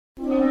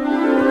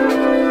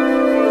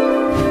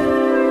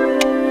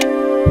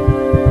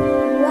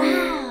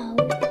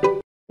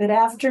Good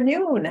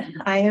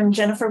afternoon. I am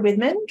Jennifer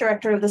Widman,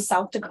 Director of the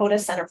South Dakota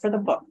Center for the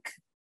Book.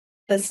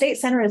 The State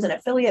Center is an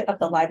affiliate of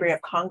the Library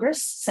of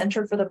Congress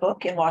Center for the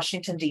Book in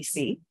Washington,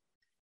 D.C.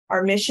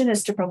 Our mission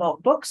is to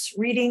promote books,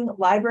 reading,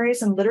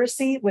 libraries, and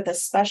literacy with a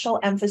special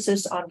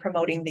emphasis on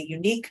promoting the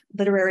unique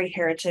literary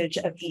heritage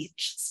of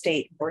each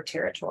state or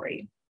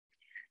territory.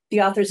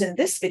 The authors in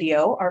this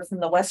video are from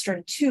the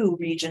Western 2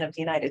 region of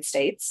the United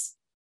States.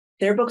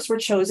 Their books were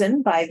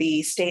chosen by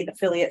the state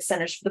affiliate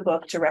centers for the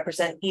book to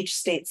represent each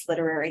state's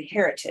literary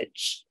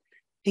heritage.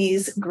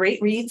 These great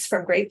reads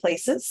from great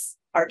places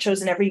are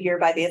chosen every year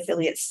by the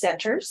affiliate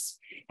centers,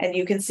 and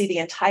you can see the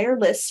entire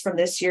list from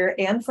this year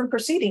and from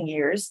preceding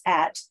years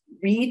at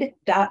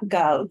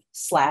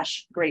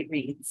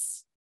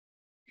read.gov/greatreads.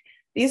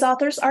 These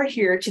authors are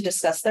here to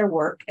discuss their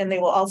work, and they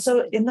will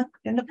also, in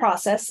the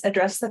process,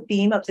 address the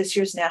theme of this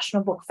year's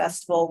National Book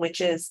Festival, which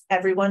is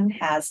Everyone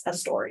Has a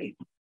Story.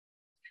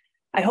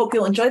 I hope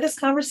you'll enjoy this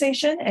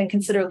conversation and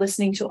consider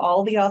listening to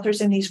all the authors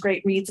in these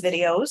Great Reads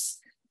videos.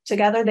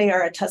 Together, they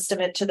are a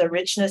testament to the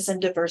richness and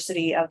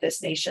diversity of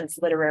this nation's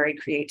literary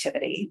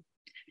creativity.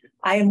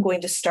 I am going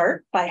to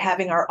start by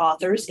having our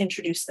authors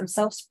introduce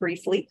themselves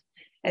briefly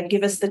and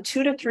give us the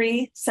 2 to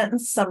 3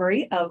 sentence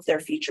summary of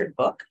their featured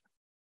book.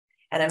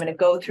 And I'm going to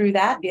go through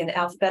that in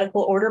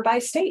alphabetical order by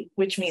state,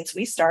 which means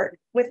we start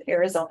with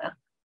Arizona.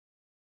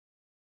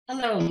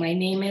 Hello, my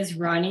name is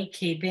Ronnie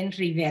Capen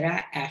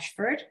Rivera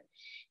Ashford.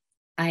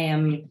 I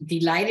am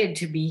delighted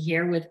to be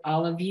here with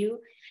all of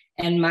you.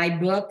 And my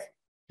book,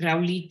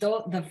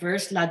 Raulito, the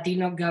first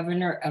Latino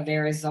governor of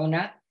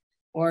Arizona,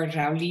 or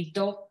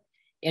Raulito,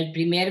 el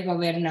primer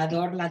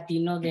gobernador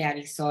latino de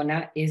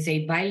Arizona, is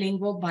a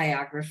bilingual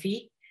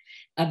biography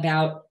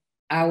about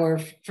our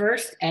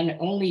first and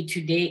only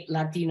to date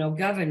Latino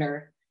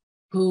governor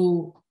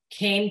who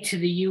came to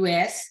the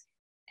US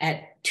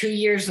at 2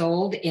 years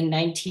old in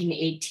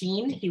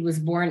 1918. He was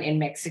born in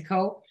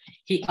Mexico.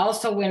 He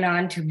also went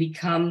on to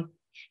become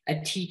a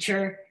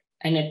teacher,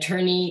 an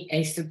attorney,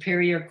 a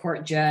superior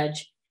court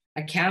judge,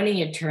 a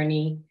county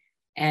attorney,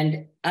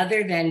 and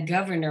other than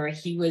governor,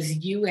 he was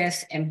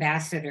US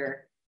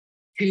ambassador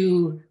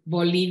to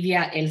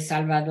Bolivia, El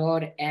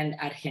Salvador, and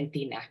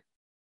Argentina.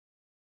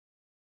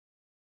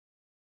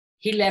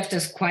 He left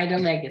us quite a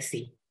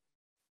legacy.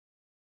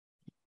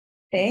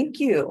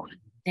 Thank you.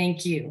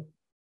 Thank you.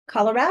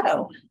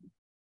 Colorado.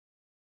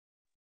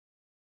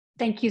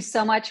 Thank you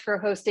so much for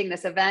hosting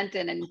this event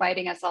and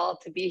inviting us all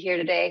to be here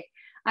today.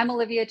 I'm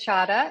Olivia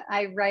Chada.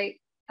 I write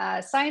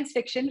science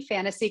fiction,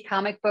 fantasy,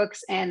 comic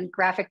books, and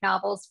graphic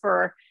novels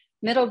for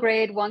middle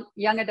grade,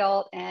 young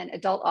adult, and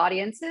adult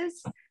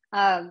audiences.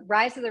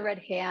 Rise of the Red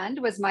Hand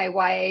was my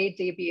YA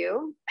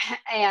debut,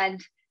 and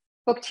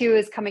book 2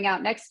 is coming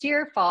out next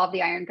year, Fall of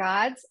the Iron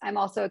Gods. I'm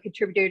also a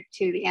contributor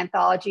to the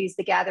anthologies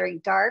The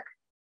Gathering Dark,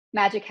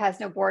 Magic Has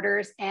No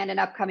Borders, and an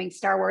upcoming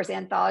Star Wars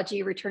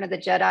anthology, Return of the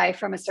Jedi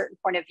from a Certain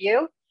Point of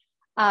View.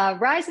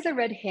 Rise of the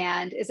Red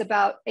Hand is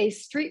about a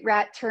street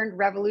rat turned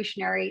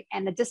revolutionary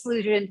and the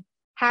disillusioned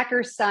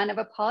hacker son of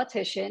a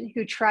politician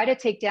who try to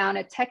take down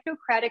a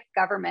technocratic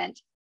government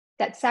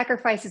that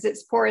sacrifices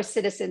its poorest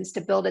citizens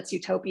to build its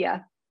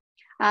utopia.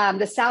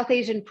 The South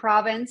Asian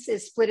province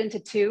is split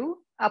into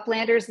 2.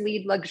 Uplanders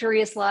lead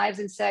luxurious lives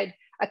inside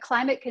a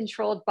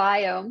climate-controlled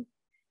biome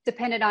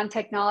dependent on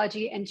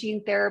technology and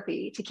gene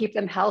therapy to keep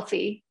them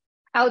healthy.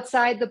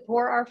 Outside, the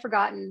poor are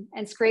forgotten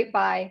and scrape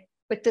by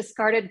with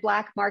discarded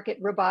black market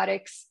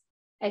robotics,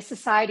 a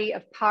society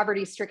of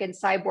poverty-stricken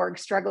cyborgs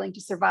struggling to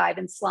survive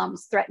in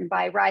slums threatened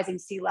by rising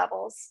sea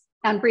levels,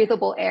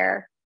 unbreathable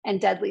air,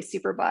 and deadly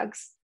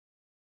superbugs.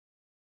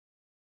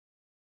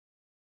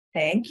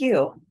 Thank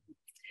you.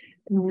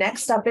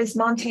 Next up is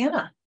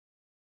Montana.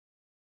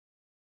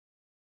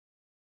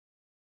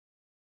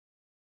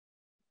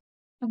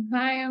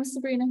 Hi, I'm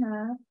Sabrina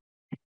Ha.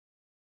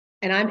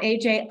 And I'm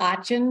AJ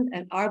Otchen,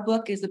 and our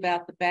book is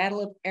about the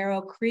Battle of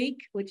Arrow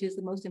Creek, which is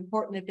the most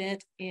important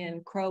event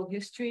in Crow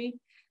history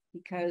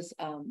because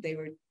they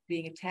were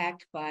being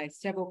attacked by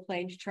several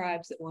Plains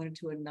tribes that wanted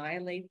to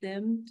annihilate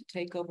them, to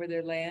take over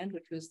their land,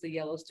 which was the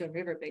Yellowstone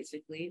River,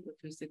 basically,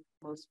 which was the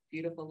most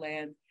beautiful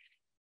land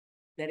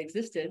that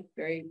existed,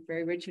 very,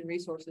 very rich in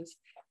resources.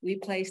 We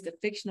placed a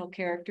fictional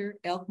character,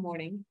 Elk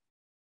Morning,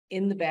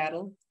 in the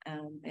battle,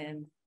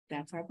 and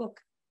that's our book.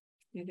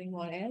 Anything you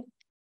want to add?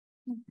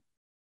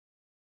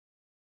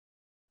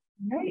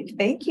 All right,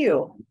 thank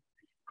you.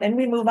 Then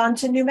we move on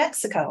to New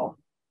Mexico.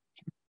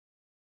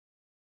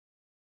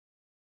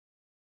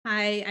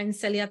 Hi, I'm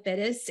Celia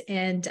Perez,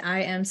 and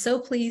I am so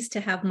pleased to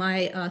have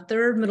my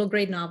 3rd middle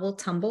grade novel,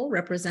 Tumble,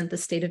 represent the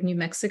state of New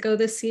Mexico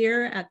this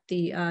year at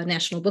the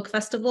National Book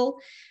Festival.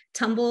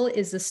 Tumble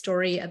is the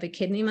story of a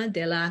kid named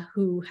Adela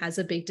who has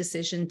a big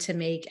decision to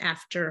make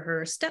after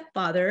her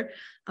stepfather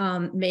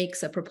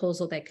makes a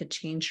proposal that could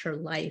change her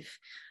life.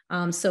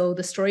 So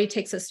the story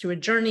takes us through a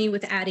journey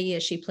with Addie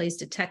as she plays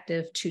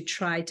detective to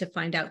try to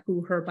find out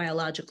who her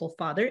biological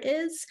father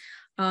is.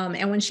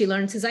 And when she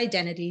learns his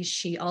identity,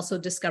 she also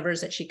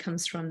discovers that she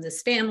comes from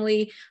this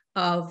family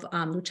of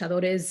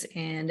luchadores,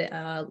 and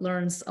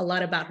learns a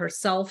lot about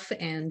herself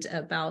and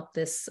about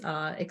this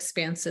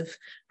expansive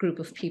group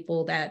of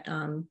people that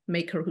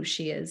make her who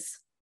she is.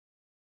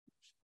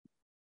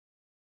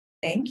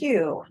 Thank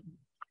you.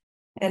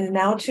 And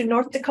now to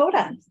North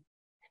Dakota.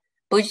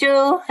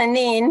 Bonjour,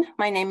 Hanin.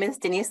 My name is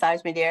Denise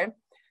Lajmedier.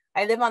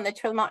 I live on the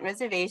Turtle Mountain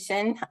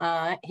Reservation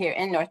here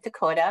in North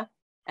Dakota.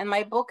 And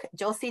my book,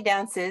 Josie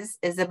Dances,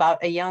 is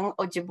about a young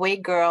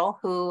Ojibwe girl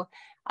who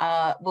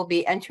will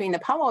be entering the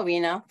powwow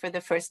arena for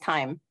the first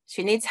time.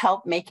 She needs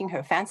help making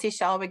her fancy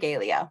shawl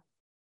regalia.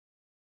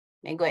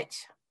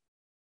 Miigwech.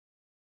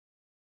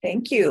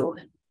 Thank you.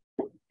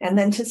 And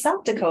then to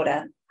South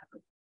Dakota.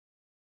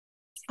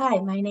 Hi,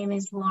 my name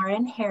is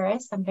Lauren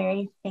Harris. I'm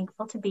very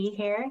thankful to be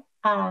here.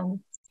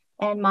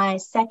 And my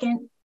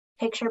second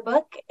picture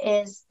book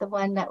is the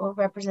one that will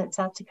represent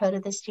South Dakota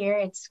this year.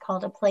 It's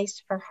called A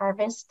Place for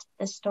Harvest,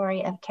 the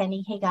story of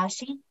Kenny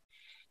Higashi.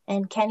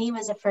 And Kenny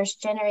was a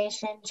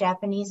first-generation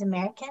Japanese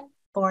American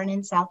born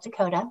in South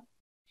Dakota.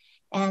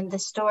 And the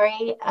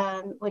story,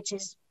 which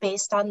is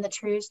based on the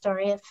true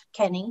story of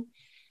Kenny,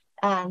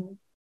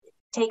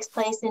 takes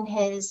place in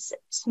his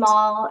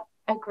small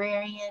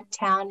agrarian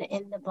town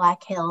in the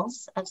Black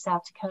Hills of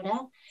South Dakota,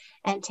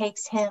 and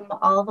takes him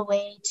all the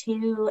way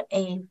to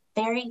a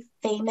very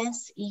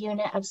famous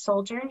unit of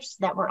soldiers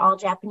that were all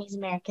Japanese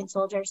American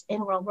soldiers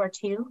in World War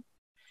II.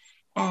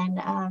 And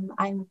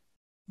I'm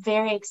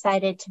very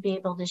excited to be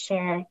able to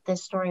share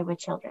this story with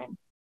children.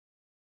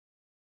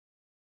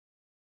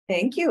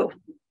 Thank you.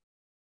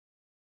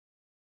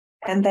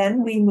 And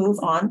then we move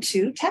on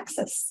to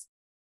Texas.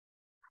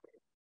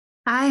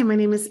 Hi, my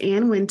name is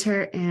Ann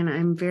Winter, and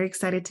I'm very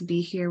excited to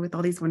be here with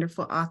all these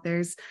wonderful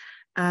authors.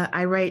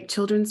 I write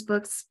children's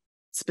books,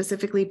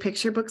 specifically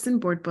picture books and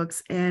board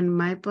books, and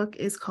my book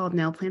is called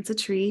Nell Plants a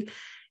Tree.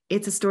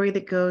 It's a story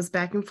that goes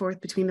back and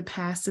forth between the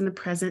past and the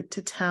present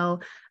to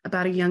tell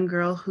about a young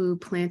girl who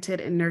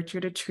planted and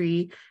nurtured a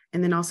tree,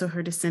 and then also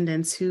her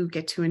descendants who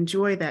get to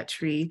enjoy that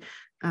tree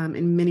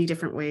in many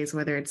different ways,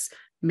 whether it's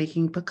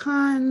making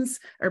pecans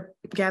or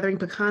gathering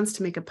pecans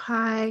to make a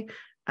pie,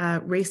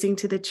 racing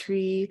to the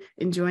tree,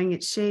 enjoying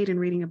its shade, and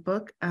reading a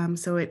book.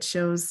 So it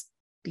shows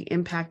the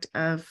impact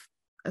of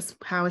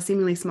how a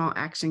seemingly small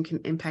action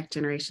can impact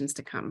generations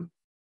to come.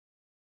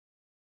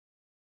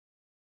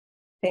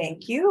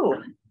 Thank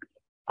you.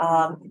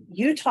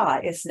 Utah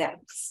is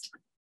next.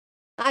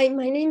 Hi,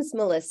 my name is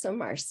Melissa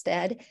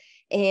Marstead,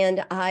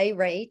 and I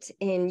write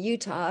in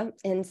Utah.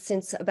 And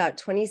since about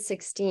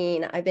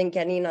 2016, I've been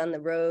getting on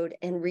the road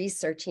and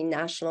researching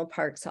national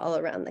parks all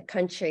around the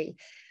country.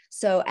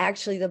 So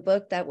actually the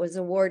book that was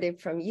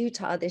awarded from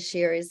Utah this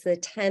year is the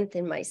 10th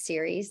in my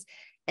series,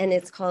 and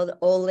it's called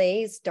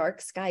Ole's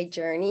Dark Sky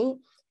Journey.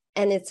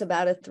 And it's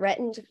about a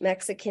threatened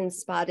Mexican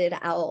spotted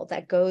owl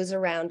that goes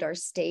around our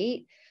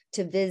state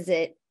to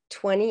visit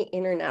 20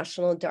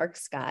 international dark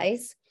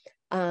skies.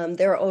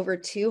 There are over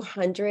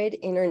 200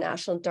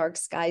 international dark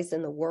skies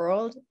in the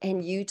world,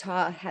 and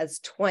Utah has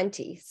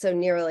 20. So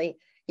nearly,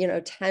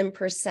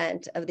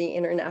 10% of the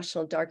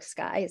international dark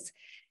skies.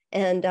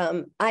 And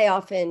I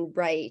often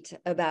write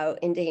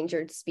about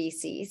endangered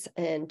species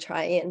and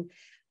try and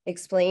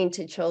explain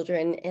to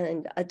children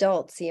and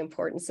adults the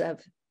importance of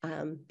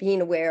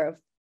being aware of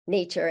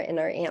nature and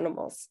our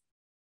animals.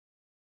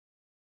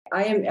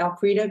 I am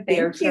Elfrida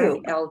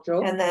Bertrand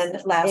Eldro. And then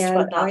last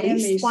but not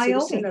least, I am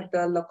a citizen of the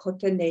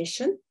Lakota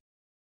Nation,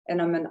 and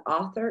I'm an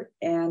author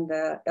and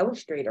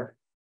illustrator.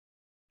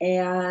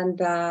 And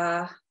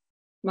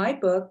my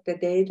book, The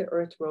Day the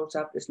Earth Rose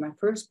Up, is my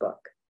first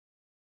book.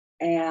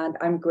 And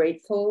I'm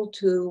grateful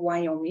to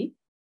Wyoming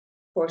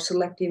for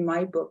selecting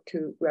my book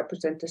to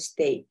represent the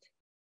state,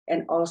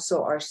 and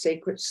also our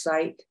sacred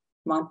site,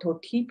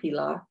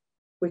 Montotipila,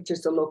 which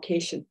is the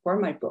location for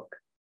my book.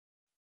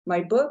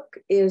 My book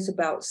is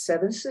about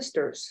 7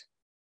 sisters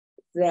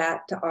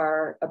that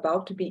are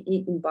about to be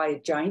eaten by a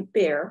giant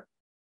bear,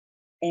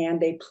 and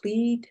they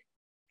plead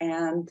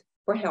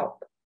for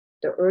help.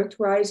 The earth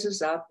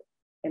rises up,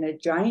 and a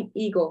giant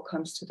eagle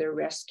comes to their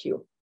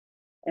rescue,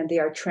 and they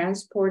are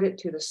transported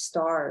to the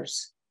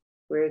stars,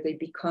 where they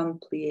become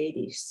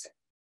Pleiades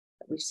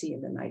that we see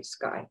in the night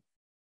sky.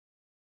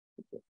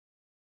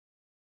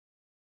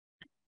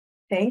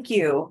 Thank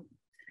you.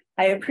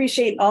 I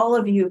appreciate all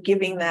of you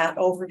giving that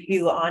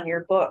overview on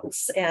your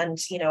books. And,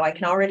 I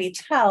can already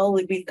tell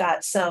we've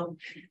got some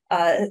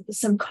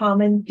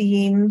common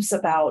themes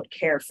about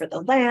care for the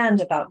land,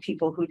 about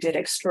people who did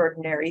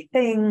extraordinary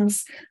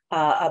things,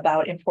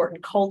 about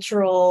important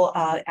cultural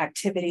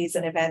activities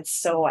and events.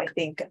 So I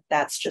think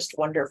that's just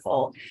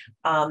wonderful.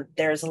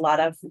 There's a lot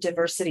of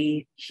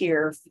diversity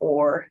here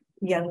for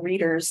young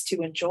readers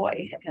to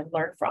enjoy and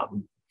learn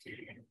from.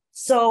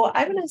 So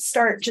I'm going to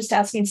start just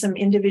asking some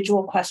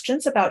individual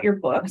questions about your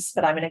books,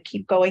 but I'm going to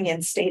keep going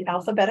in state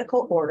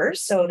alphabetical order.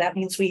 So that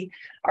means we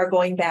are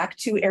going back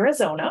to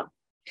Arizona.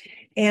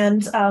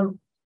 And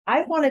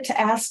I wanted to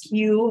ask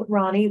you,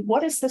 Ronnie,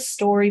 what is the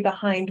story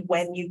behind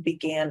when you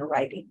began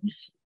writing?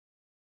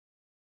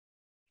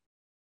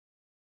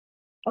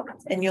 Okay.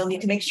 And you'll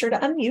need to make sure to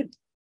unmute.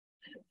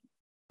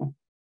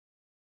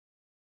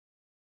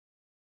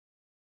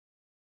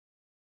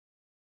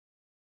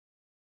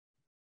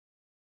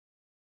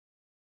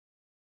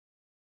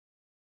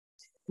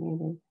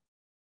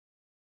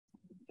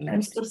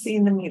 I'm still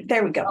seeing the mute.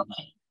 There we go.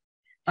 Okay.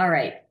 All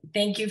right.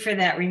 Thank you for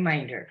that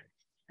reminder.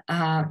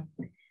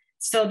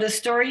 So the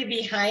story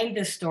behind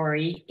the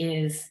story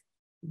is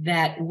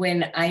that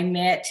when I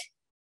met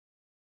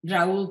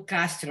Raul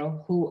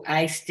Castro, who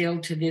I still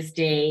to this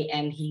day,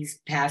 and he's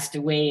passed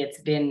away,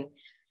 it's been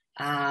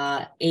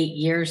 8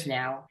 years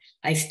now,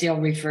 I still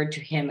refer to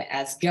him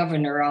as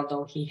governor,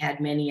 although he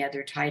had many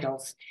other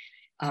titles.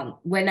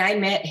 When I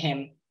met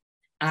him,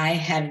 I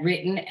had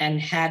written and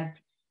had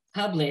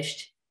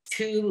published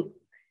 2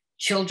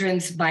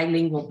 children's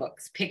bilingual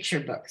books,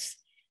 picture books.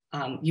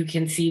 You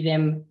can see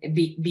them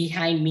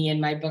behind me in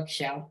my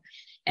bookshelf.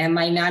 And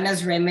My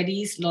Nana's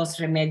Remedies, Los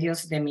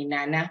Remedios de Mi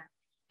Nana,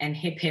 and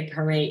Hip Hip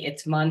Hooray,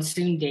 It's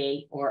Monsoon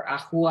Day, or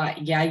Ajua,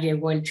 Ya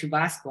Llegó el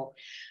Chubasco,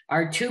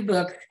 are 2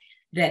 books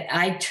that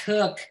I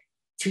took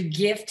to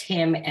gift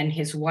him and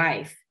his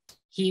wife.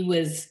 He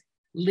was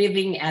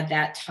living at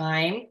that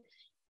time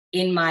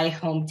in my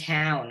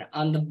hometown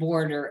on the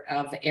border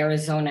of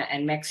Arizona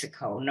and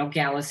Mexico,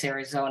 Nogales,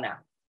 Arizona.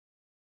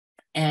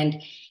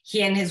 And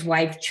he and his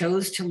wife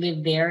chose to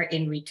live there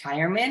in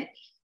retirement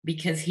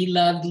because he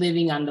loved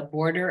living on the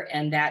border,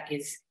 and that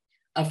is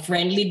a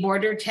friendly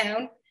border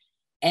town.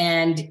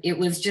 And it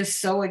was just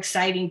so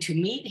exciting to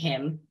meet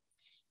him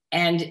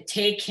and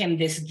take him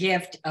this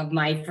gift of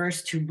my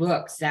first 2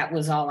 books. That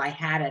was all I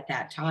had at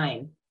that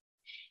time.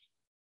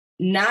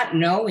 Not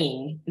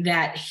knowing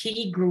that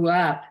he grew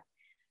up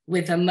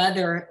with a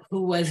mother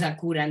who was a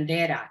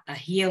curandera, a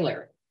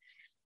healer,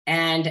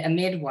 and a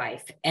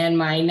midwife. And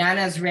My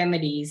Nana's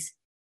Remedies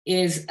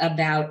is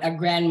about a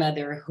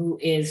grandmother who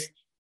is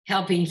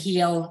helping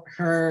heal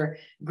her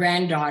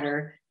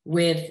granddaughter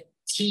with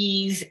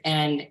teas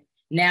and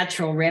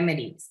natural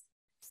remedies.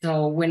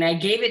 So when I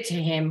gave it to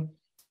him,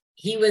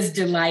 he was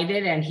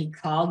delighted, and he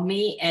called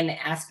me and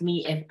asked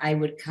me if I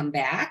would come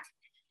back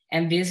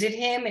and visit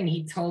him, and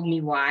he told me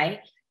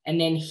why. And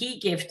then he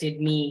gifted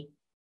me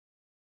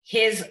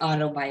his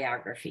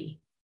autobiography.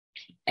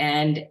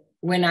 And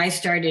when I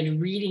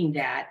started reading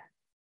that,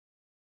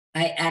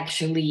 I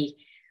actually,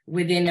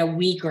 within a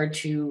week or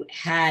 2,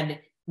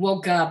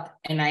 woke up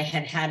and I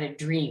had a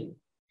dream.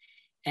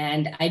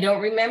 And I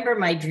don't remember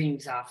my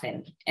dreams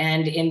often.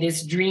 And in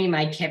this dream,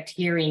 I kept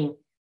hearing,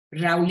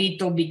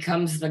 Raulito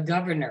becomes the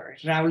governor.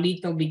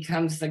 Raulito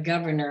becomes the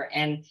governor.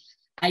 And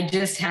I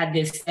just had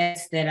this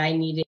sense that I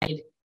needed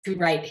to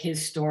write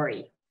his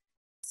story.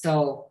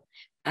 So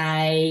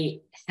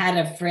I had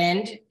a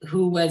friend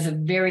who was a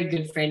very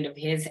good friend of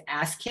his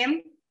ask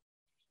him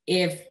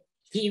if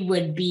he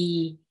would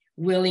be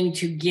willing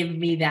to give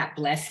me that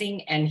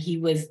blessing, and he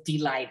was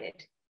delighted.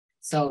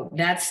 So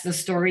that's the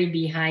story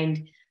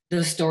behind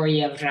the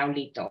story of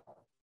Raulito.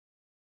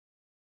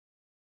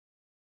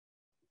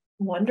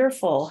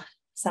 Wonderful.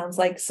 Sounds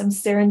like some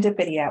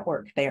serendipity at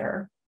work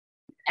there.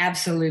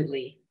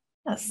 Absolutely.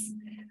 Yes.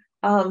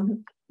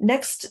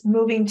 Next,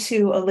 moving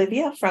to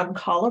Olivia from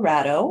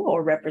Colorado,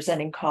 or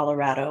representing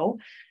Colorado.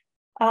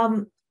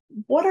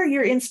 What are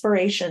your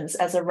inspirations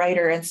as a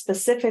writer, and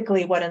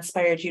specifically what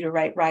inspired you to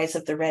write Rise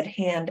of the Red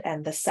Hand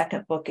and the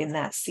second book in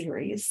that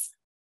series?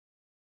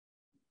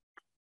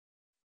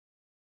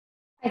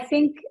 I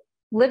think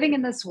living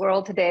in this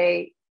world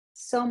today,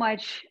 so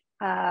much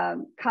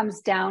comes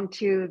down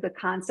to the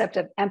concept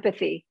of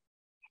empathy.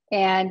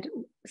 And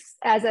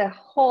as a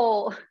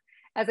whole,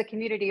 as a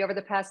community over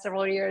the past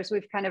several years,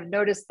 we've kind of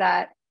noticed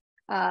that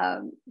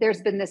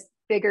there's been this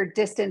bigger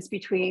distance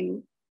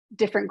between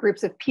different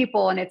groups of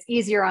people, and it's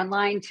easier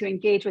online to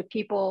engage with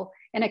people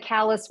in a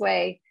callous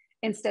way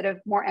instead of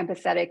more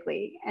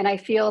empathetically. And I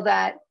feel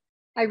that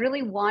I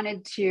really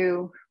wanted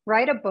to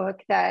write a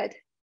book that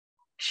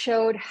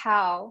showed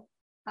how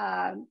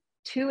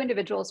 2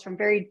 individuals from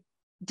very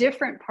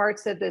different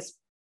parts of this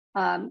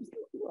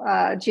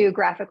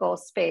geographical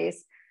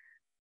space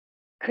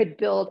could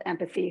build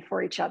empathy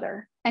for each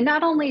other. And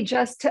not only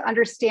just to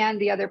understand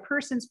the other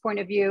person's point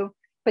of view,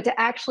 but to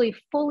actually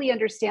fully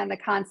understand the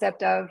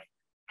concept of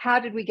how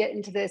did we get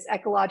into this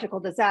ecological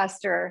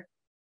disaster?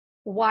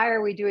 Why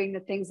are we doing the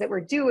things that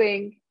we're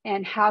doing?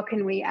 And how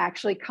can we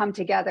actually come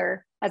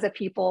together as a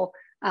people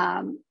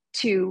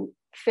to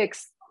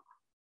fix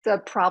the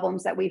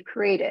problems that we've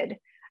created?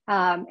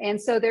 And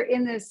so they're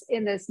in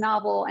this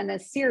novel and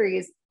this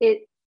series,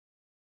 it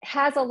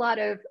has a lot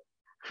of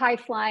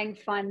high-flying,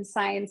 fun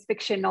science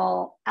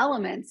fictional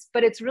elements,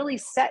 but it's really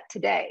set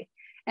today.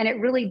 And it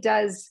really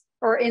does,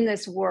 or in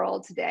this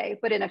world today,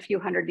 but in a few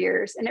hundred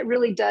years. And it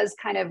really does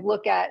kind of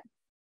look at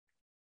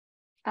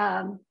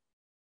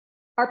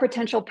our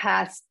potential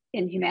paths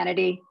in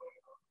humanity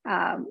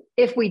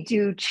if we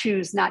do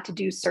choose not to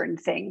do certain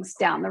things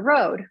down the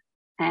road.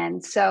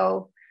 And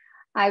so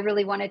I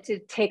really wanted to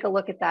take a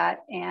look at that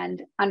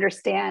and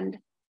understand,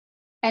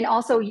 and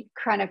also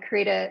kind of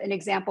create an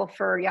example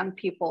for young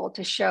people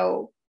to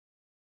show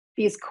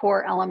these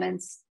core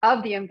elements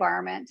of the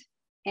environment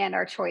and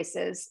our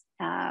choices,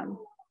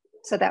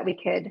 so that we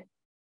could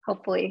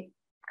hopefully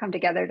come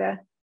together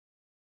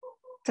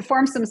to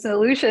form some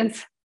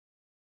solutions.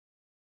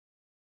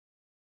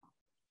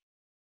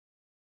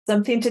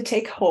 Something to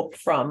take hope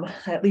from.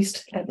 At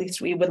least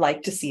we would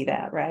like to see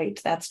that, right?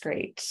 That's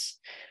great.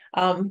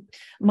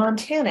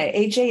 Montana,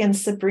 AJ and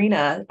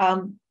Sabrina,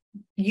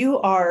 you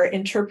are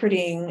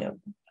interpreting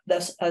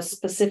a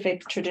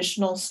specific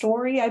traditional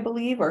story, I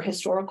believe, or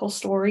historical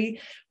story.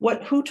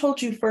 Who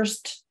told you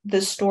first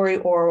this story,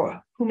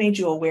 or who made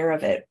you aware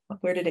of it?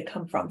 Where did it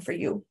come from for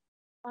you?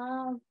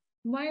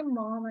 My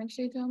mom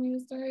actually told me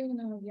the story when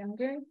I was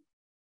younger.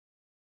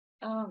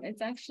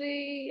 It's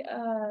actually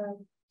a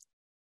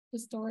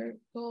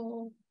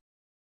historical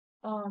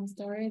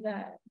story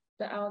that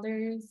the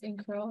elders in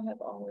Crow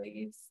have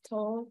always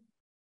told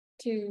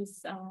to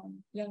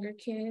younger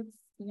kids,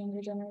 the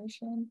younger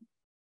generation,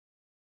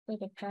 for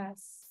the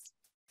past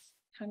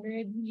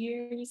 100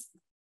 years.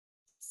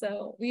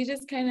 So we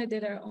just kind of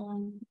did our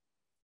own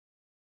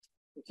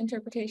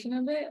interpretation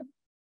of it.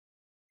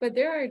 But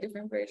there are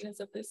different versions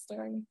of this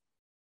story.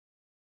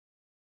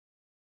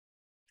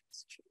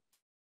 It's true.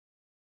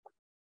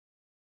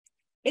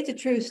 It's a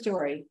true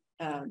story.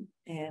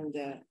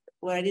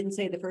 What I didn't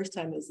say the first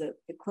time is that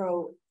the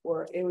Crow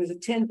it was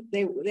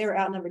they were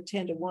outnumbered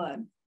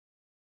 10-1,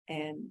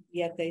 and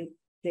yet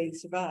they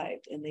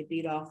survived and they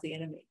beat off the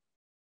enemy.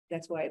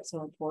 That's why it's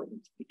so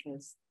important,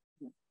 because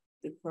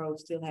the Crow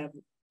still have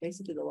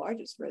basically the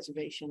largest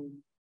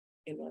reservation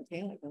in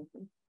Montana, don't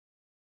they?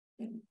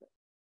 And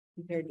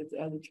compared to the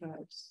other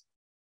tribes.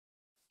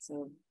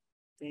 So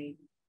they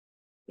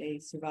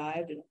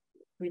survived and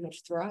pretty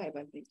much thrive,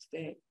 I think,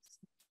 today.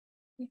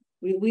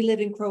 We live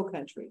in Crow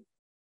country,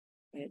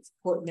 and it's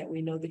important that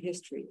we know the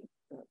history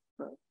of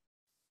Crow.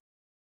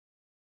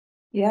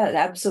 Yeah,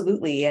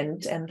 absolutely.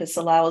 And this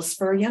allows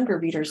for younger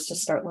readers to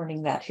start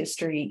learning that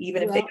history,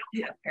 even if they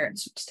don't have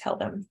parents who tell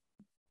them.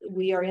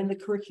 We are in the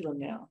curriculum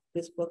now.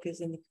 This book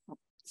is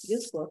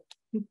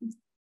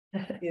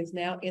is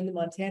now in the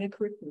Montana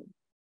curriculum,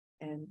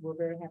 and we're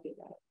very happy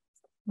about it.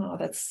 Oh,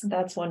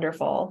 that's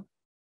wonderful.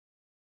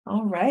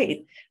 All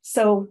right.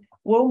 So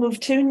we'll move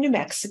to New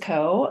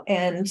Mexico,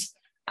 and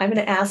I'm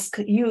going to ask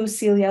you,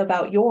 Celia,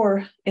 about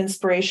your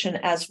inspiration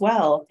as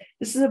well.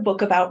 This is a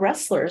book about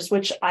wrestlers,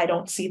 which I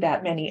don't see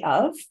that many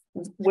of.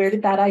 Where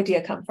did that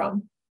idea come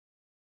from?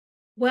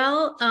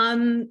 Well,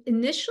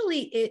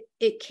 initially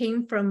it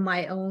came from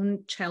my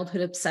own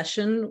childhood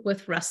obsession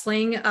with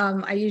wrestling.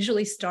 I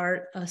usually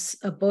start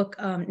a book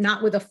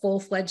not with a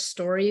full-fledged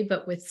story,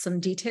 but with some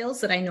details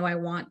that I know I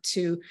want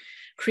to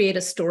create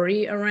a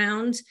story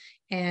around.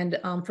 And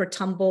for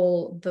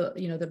Tumble,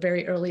 the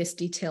very earliest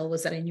detail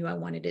was that I knew I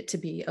wanted it to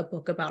be a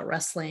book about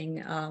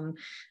wrestling.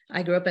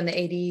 I grew up in the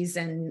 80s,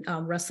 and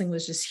wrestling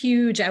was just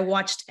huge. I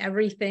watched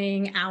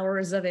everything,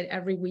 hours of it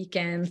every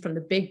weekend, from the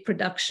big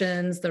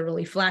productions, the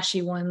really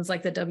flashy ones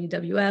like the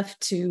WWF,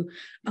 to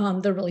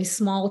the really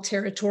small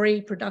territory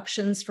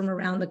productions from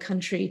around the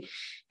country.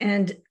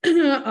 And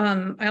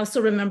I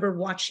also remember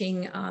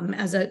watching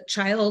as a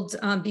child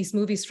these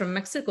movies from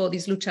Mexico,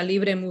 these lucha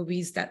libre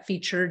movies that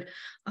featured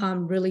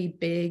really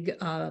big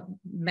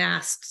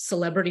masked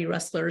celebrity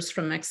wrestlers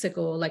from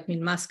Mexico, like Mil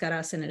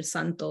Máscaras and El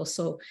Santo.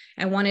 So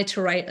I wanted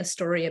to write a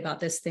story about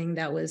this thing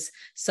that was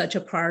such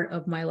a part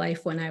of my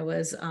life when I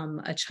was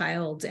a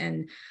child.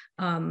 And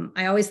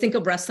I always think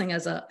of wrestling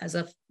as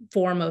a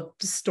form of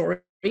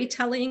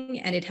storytelling,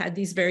 and it had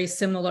these very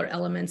similar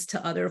elements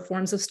to other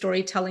forms of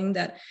storytelling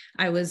that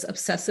I was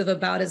obsessive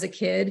about as a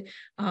kid,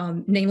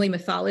 namely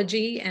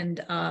mythology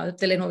and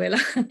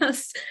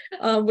telenovelas,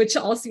 which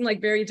all seem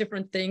like very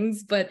different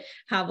things, but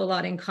have a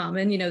lot in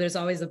common. You know, there's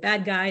always a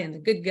bad guy and the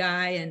good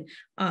guy,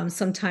 and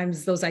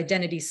sometimes those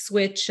identities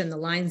switch and the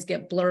lines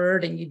get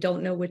blurred and you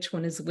don't know which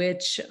one is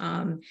which.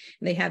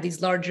 They have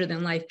these larger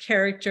than life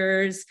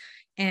characters,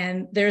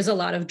 and there's a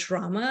lot of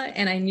drama.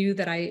 And I knew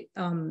that I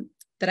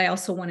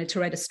also wanted to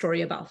write a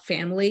story about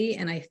family.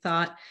 And I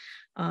thought,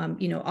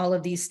 all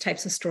of these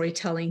types of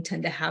storytelling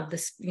tend to have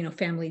this,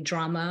 family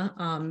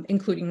drama,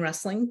 including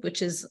wrestling,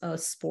 which is a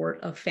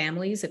sport of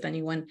families. If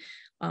anyone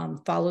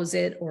follows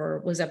it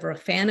or was ever a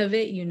fan of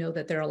it, you know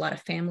that there are a lot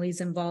of families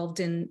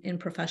involved in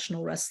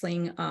professional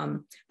wrestling,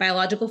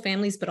 biological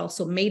families, but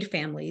also made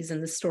families.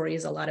 And the story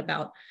is a lot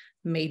about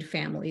made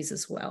families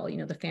as well,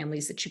 the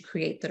families that you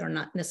create that are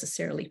not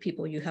necessarily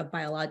people you have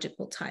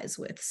biological ties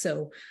with.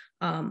 So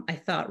I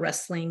thought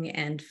wrestling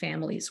and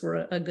families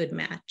were a good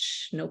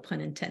match, no pun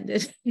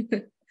intended.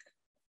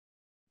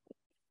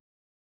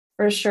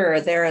 For sure.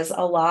 There is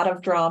a lot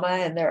of drama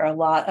and there are a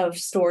lot of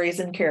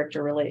stories and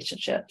character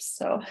relationships.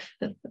 So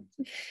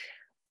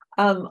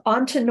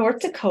on to North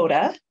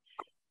Dakota.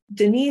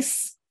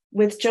 Denise,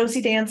 with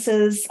Josie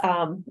Dances,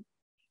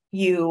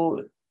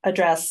 you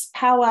address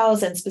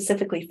powwows and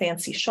specifically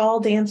fancy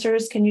shawl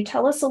dancers. Can you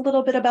tell us a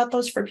little bit about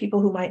those for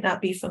people who might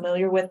not be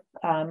familiar with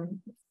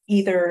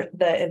either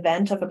the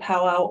event of a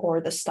powwow or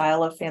the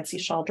style of fancy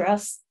shawl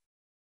dress?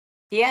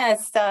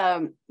 Yes,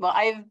 well,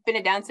 I've been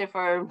a dancer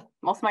for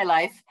most of my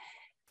life.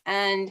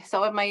 and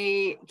so are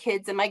my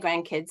kids and my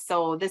grandkids.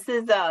 So this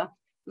is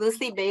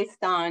loosely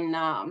based on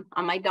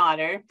my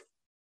daughter,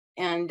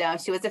 and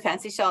she was a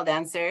fancy shawl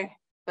dancer.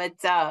 But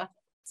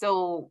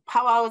so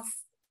powwows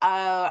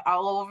are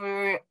all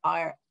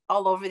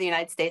over the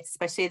United States,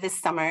 especially this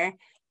summer.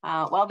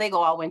 Well, they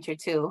go all winter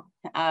too.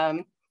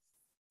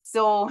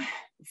 So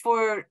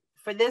for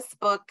this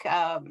book,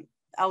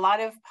 a lot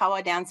of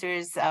powwow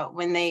dancers,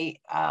 when they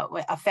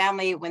a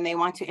family, when they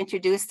want to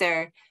introduce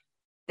their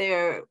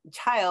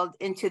child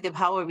into the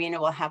powwow arena,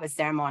 will have a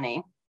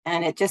ceremony,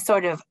 and it just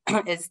sort of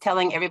is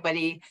telling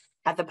everybody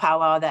at the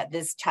powwow that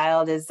this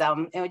child is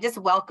it would just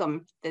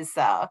welcome this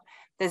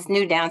this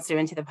new dancer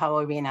into the powwow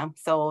arena.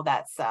 So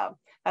that's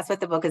what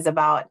the book is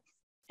about.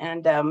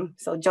 And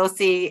so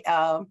Josie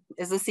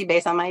is loosely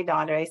based on my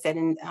daughter. I said,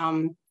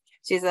 and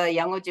she's a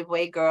young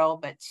Ojibwe girl,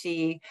 but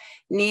she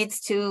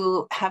needs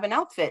to have an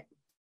outfit.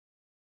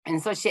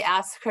 And so she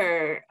asked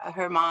her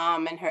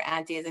mom and her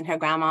aunties and her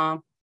grandma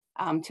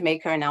to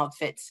make her an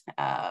outfit,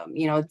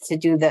 you know, to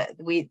do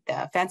the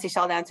fancy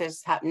shawl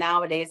dancers have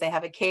nowadays, they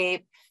have a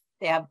cape,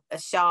 they have a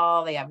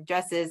shawl, they have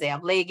dresses, they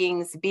have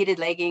leggings, beaded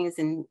leggings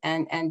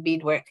and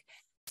beadwork.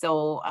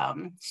 So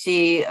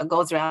she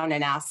goes around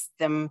and asks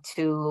them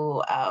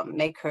to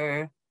make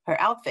her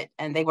outfit,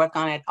 and they work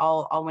on it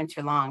all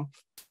winter long.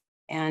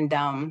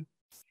 And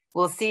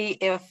we'll see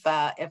if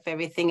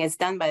everything is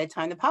done by the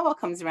time the powwow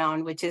comes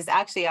around, which is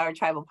actually our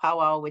tribal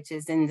powwow, which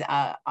is in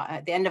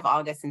at the end of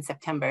August and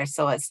September.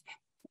 So it's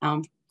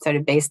sort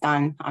of based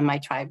on my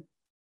tribe.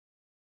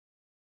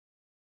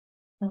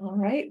 All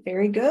right,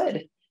 very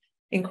good.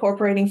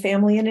 Incorporating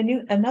family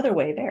in another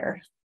way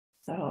there.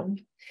 So,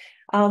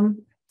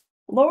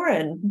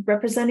 Lauren,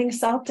 representing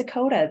South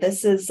Dakota.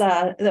 This is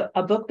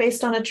a book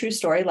based on a true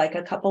story, like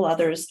a couple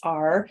others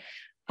are.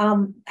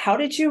 How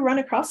did you run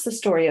across the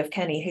story of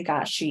Kenny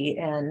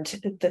Higashi and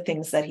the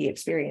things that he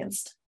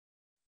experienced?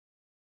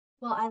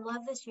 Well, I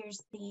love this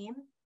year's theme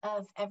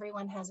of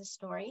Everyone Has a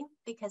Story,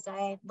 because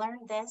I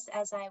learned this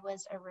as I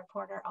was a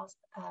reporter,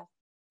 a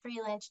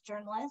freelance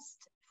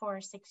journalist for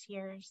 6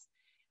 years,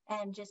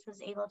 and just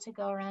was able to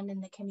go around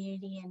in the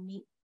community and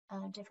meet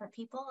different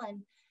people.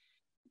 And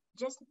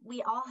just,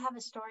 we all have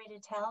a story to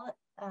tell.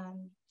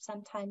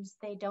 Sometimes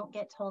they don't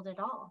get told at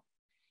all.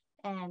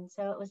 And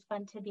so it was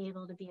fun to be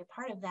able to be a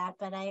part of that.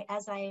 But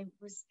as I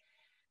was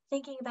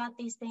thinking about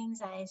these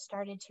things, I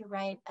started to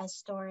write a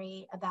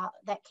story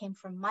that came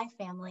from my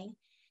family.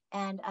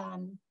 And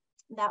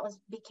that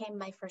became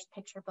my first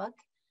picture book.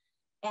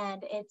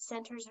 And it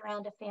centers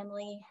around a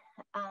family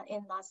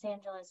in Los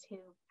Angeles who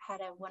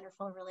had a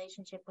wonderful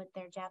relationship with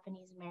their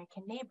Japanese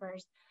American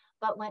neighbors,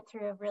 but went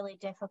through a really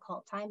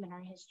difficult time in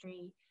our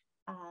history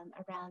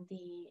around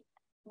the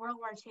World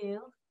War II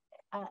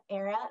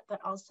era, but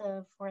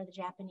also for the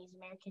Japanese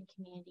American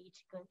community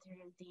to go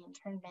through the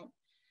internment.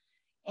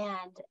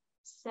 And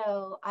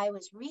so I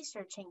was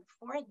researching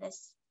for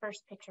this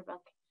first picture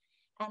book,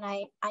 and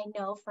I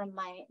know from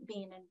my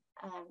being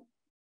a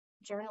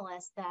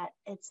journalist that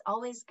it's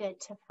always good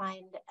to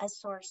find a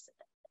source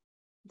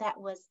that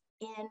was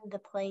in the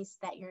place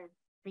that you're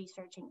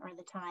researching or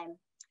the time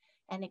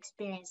and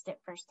experienced it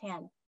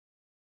firsthand.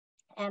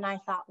 And I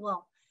thought,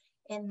 well,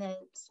 in the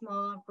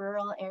small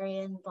rural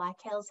area in Black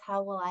Hills,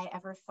 how will I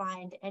ever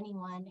find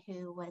anyone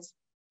who was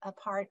a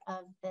part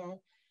of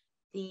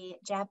the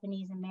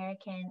Japanese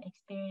American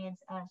experience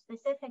of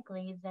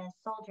specifically the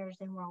soldiers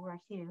in World War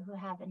II, who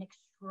have an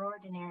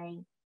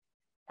extraordinary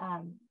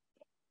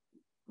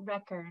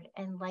record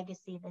and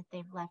legacy that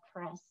they've left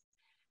for us.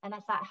 And I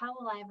thought, how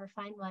will I ever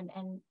find one?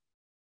 And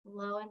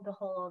lo and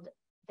behold,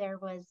 there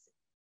was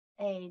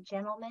a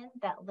gentleman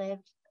that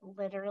lived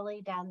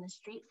literally down the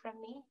street from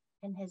me,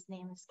 and his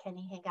name is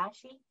Kenny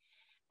Higashi.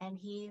 And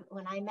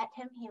when I met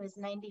him, he was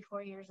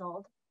 94 years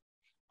old.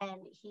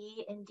 And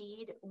he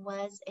indeed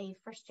was a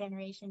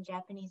first-generation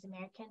Japanese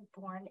American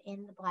born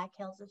in the Black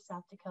Hills of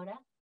South Dakota.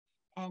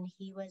 And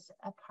he was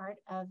a part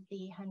of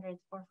the 100th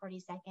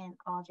 442nd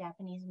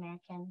All-Japanese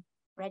American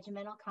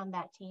Regimental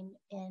Combat Team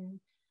in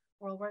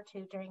World War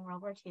II, during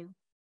World War II.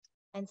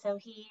 And so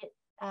he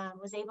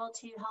was able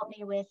to help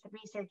me with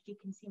research. You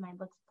can see my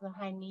books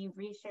behind me,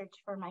 research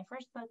for my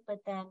first book, but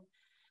then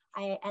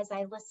as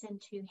I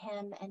listened to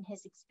him and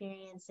his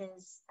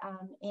experiences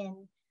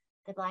in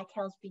the Black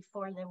Hills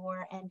before the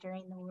war and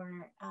during the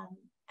war,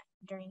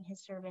 during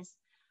his service,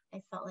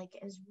 I felt like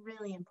it was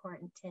really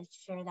important to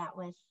share that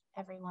with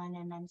everyone.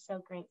 And I'm so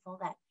grateful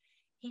that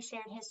he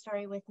shared his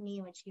story with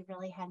me, which he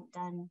really hadn't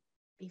done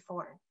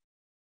before.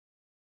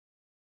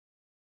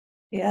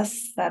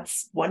 Yes,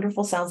 that's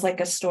wonderful. Sounds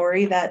like a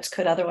story that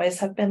could otherwise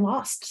have been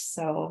lost.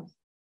 So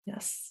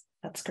yes,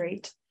 that's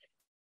great.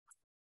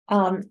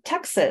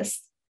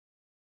 Texas,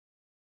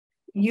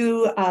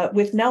 you,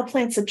 with Nell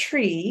Plants a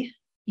Tree,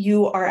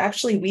 you are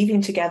actually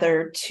weaving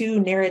together two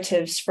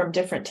narratives from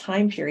different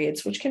time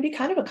periods, which can be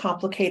kind of a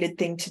complicated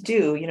thing to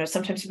do. You know,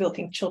 sometimes people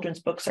think children's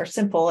books are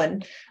simple,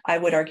 and I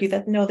would argue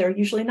that no, they're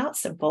usually not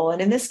simple.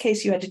 And in this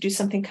case, you had to do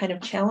something kind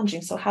of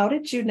challenging. So how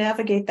did you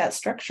navigate that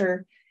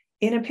structure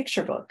in a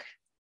picture book?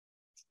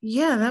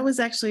 Yeah, that was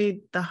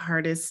actually the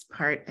hardest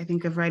part, I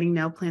think, of writing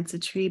Nell Plants a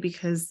Tree,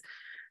 because,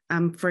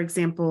 for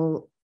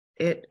example,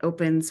 it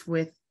opens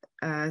with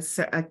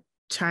a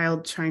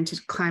child trying to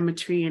climb a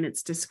tree, and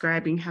it's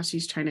describing how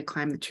she's trying to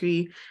climb the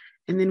tree.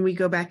 And then we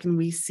go back and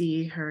we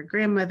see her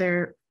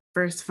grandmother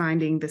first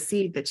finding the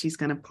seed that she's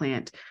going to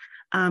plant.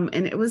 And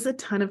it was a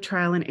ton of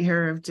trial and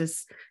error of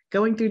just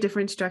going through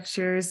different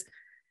structures,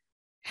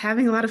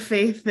 having a lot of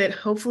faith that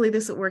hopefully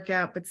this will work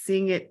out, but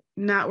seeing it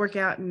not work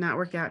out and not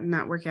work out and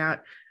not work out.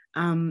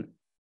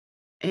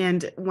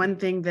 And one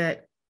thing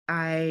that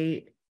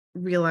I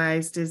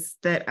realized is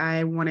that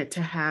I wanted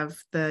to have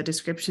the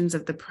descriptions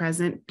of the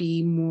present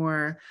be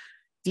more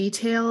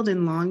detailed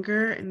and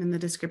longer, and then the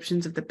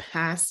descriptions of the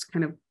past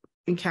kind of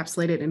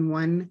encapsulated in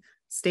one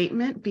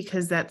statement,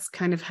 because that's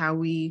kind of how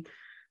we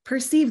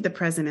perceive the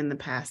present in the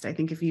past. I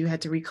think if you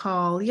had to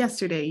recall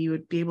yesterday, you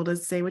would be able to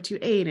say what you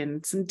ate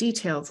and some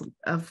details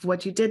of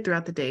what you did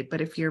throughout the day.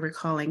 But if you're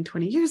recalling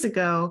 20 years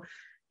ago,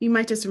 you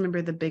might just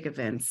remember the big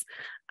events.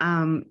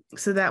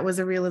 So that was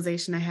a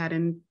realization I had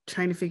in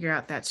trying to figure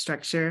out that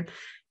structure.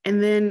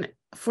 And then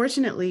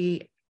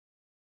fortunately,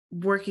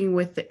 working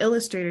with the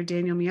illustrator,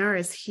 Daniel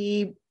Miyares,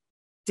 he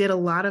did a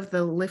lot of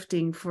the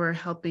lifting for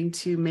helping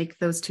to make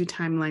those two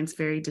timelines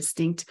very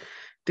distinct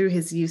through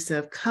his use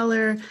of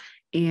color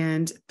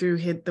and through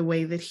the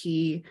way that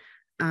he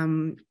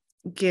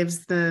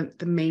gives the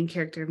main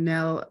character of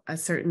Nell a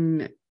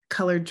certain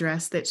colored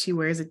dress that she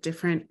wears at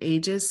different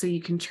ages, so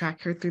you can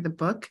track her through the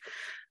book.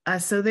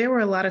 So there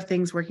were a lot of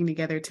things working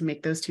together to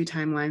make those two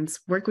timelines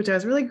work, which I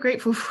was really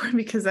grateful for,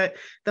 because the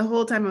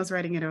whole time I was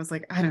writing it, I was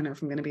like, I don't know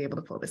if I'm going to be able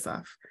to pull this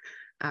off.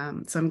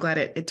 So I'm glad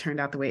it turned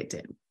out the way it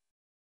did.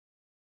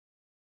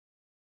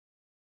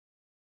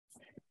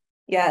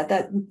 Yeah,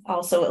 that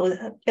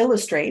also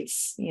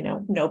illustrates,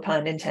 no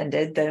pun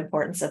intended, the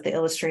importance of the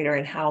illustrator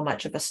and how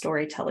much of a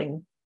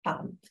storytelling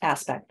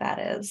aspect that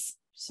is.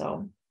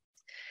 So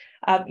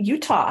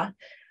Utah,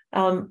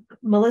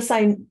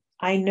 Melissa,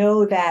 I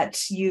know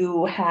that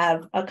you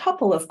have a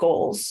couple of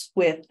goals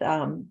with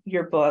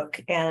your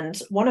book,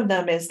 and one of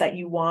them is that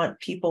you want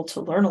people to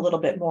learn a little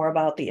bit more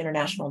about the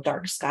International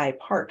Dark Sky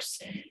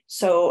Parks.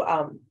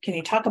 So can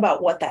you talk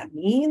about what that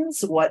means,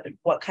 what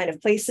kind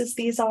of places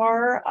these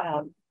are,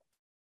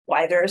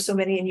 why there are so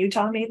many in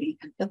Utah, maybe?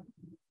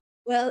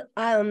 Well,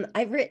 I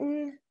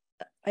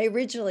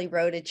originally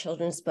wrote a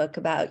children's book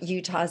about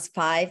Utah's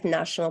 5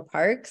 national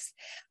parks.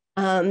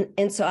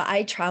 And so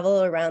I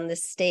travel around the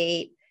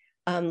state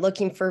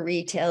looking for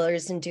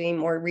retailers and doing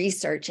more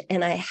research.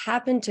 And I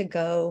happened to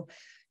go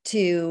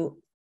to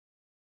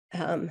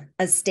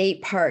a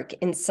state park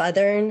in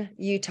southern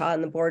Utah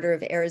on the border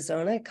of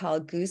Arizona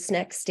called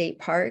Gooseneck State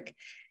Park.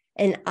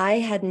 And I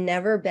had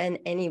never been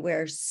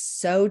anywhere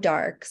so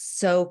dark,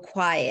 so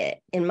quiet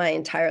in my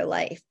entire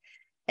life.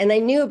 And I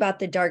knew about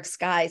the dark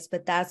skies,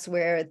 but that's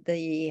where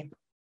I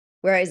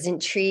was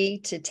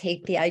intrigued to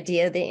take the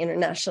idea of the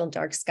International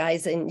Dark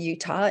Skies in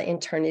Utah and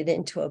turn it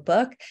into a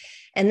book.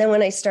 And then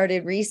when I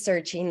started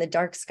researching the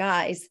dark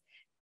skies,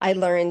 I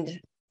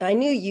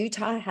knew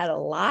Utah had a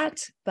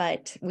lot,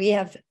 but we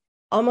have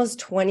almost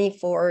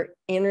 24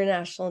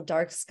 international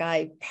dark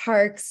sky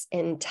parks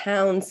and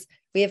towns.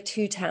 We have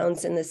 2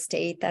 towns in the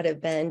state that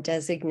have been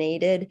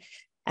designated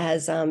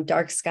as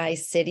dark sky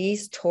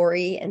cities,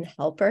 Torrey and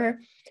Helper.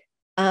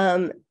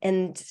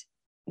 And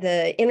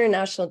the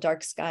International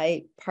Dark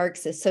Sky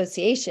Parks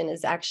Association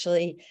is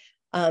actually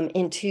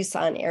in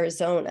Tucson,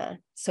 Arizona.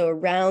 So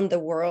around the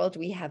world,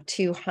 we have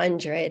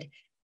 200.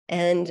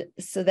 And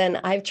so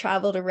then I've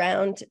traveled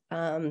around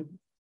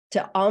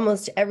to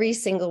almost every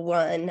single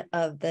one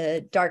of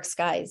the dark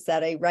skies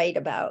that I write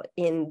about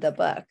in the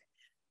book.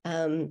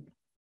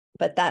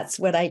 But that's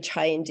what I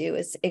try and do,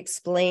 is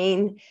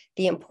explain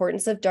the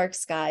importance of dark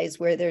skies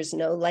where there's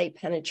no light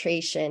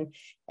penetration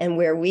and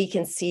where we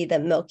can see the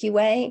Milky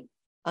Way.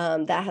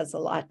 That has a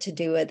lot to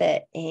do with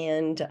it.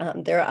 And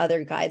there are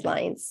other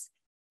guidelines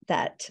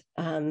that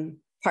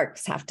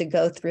parks have to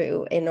go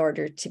through in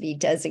order to be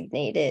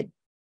designated.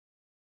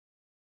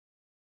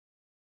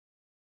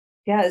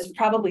 Yeah, it's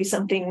probably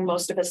something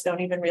most of us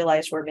don't even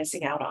realize we're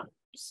missing out on.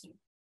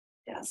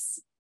 Yes.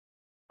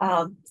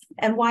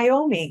 And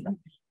Wyoming.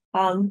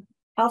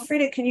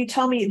 Alfreda, can you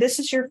tell me, this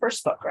is your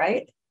first book,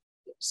 right?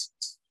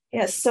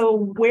 Yes. So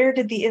where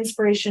did the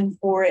inspiration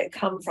for it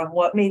come from?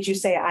 What made you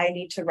say, I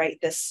need to write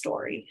this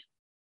story?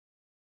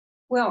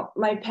 Well,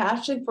 my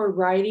passion for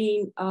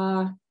writing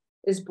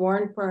is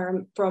born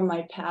from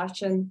my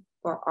passion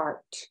for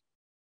art.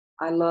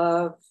 I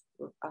love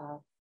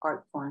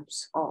art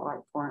forms, all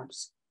art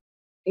forms.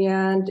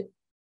 And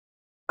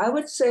I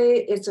would say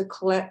it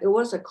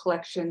was a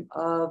collection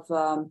of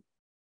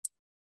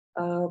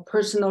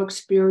personal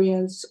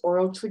experience,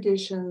 oral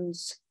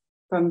traditions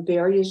from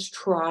various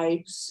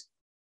tribes,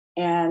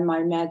 and my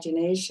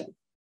imagination.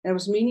 And it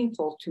was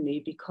meaningful to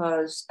me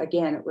because,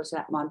 again, it was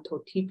at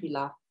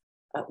Mantotipila,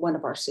 one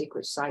of our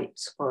sacred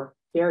sites for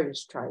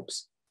various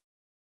tribes.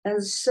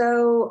 And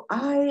so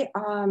I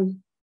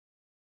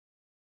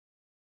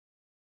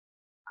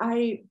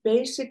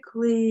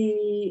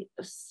basically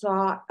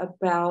thought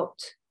about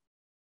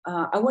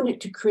I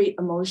wanted to create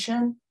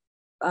emotion.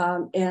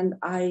 And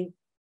I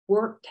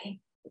worked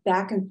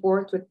back and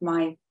forth with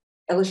my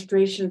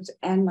illustrations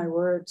and my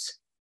words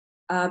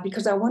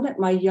because I wanted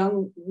my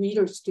young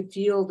readers to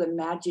feel the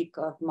magic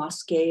of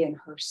Mosquée and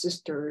her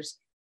sisters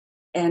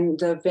and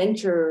the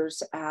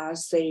adventures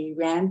as they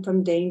ran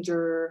from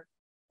danger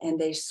and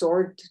they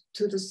soared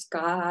to the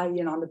sky,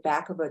 you know, on the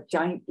back of a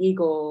giant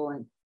eagle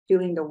and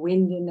feeling the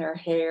wind in their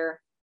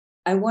hair.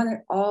 I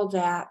wanted all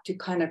that to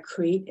kind of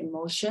create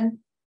emotion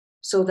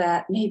so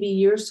that maybe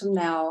years from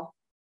now,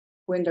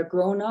 when they're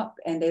grown up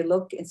and they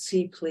look and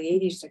see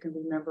Pleiades, they can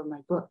remember my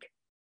book.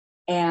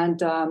 And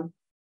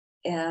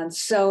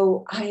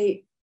so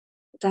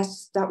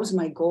that was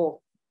my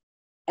goal.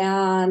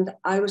 And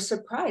I was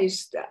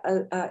surprised.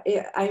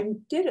 I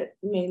did it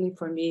mainly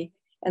for me,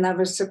 and I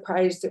was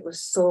surprised it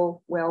was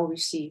so well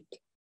received.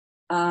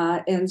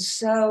 And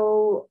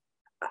so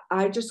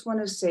I just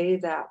want to say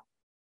that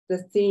the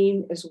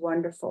theme is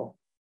wonderful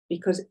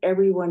because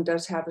everyone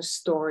does have a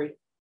story.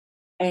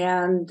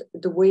 And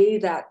the way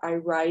that I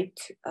write,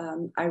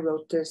 I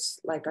wrote this,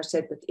 like I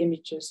said, with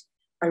images.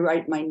 I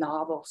write my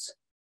novels,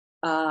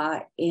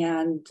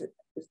 and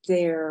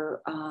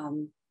they're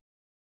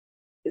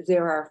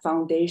a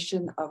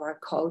foundation of our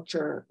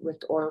culture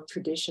with oral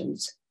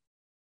traditions.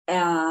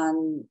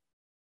 And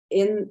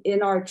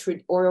in our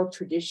oral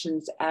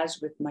traditions,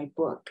 as with my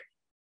book,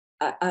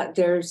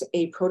 there's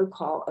a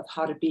protocol of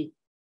how to be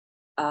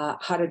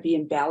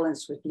in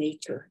balance with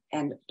nature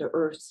and the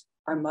earth,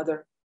 our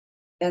mother.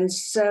 And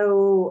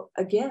so,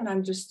 again,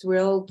 I'm just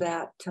thrilled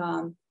that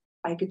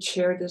I could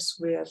share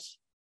this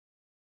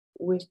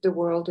with the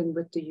world and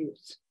with the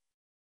youth.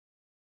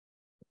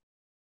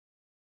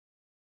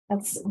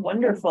 That's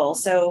wonderful.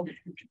 So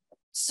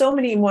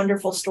many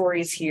wonderful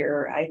stories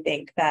here, I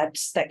think, that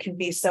can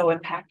be so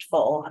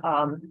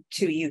impactful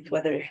to youth,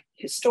 whether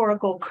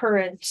historical,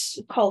 current,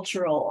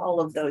 cultural,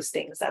 all of those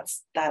things.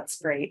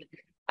 That's great.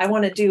 I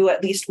want to do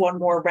at least one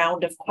more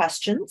round of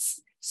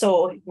questions.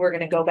 So we're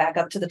going to go back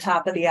up to the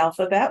top of the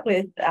alphabet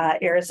with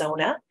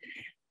Arizona.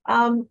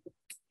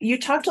 You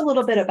talked a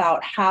little bit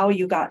about how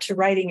you got to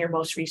writing your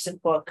most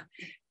recent book.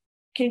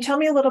 Can you tell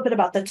me a little bit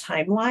about the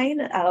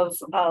timeline of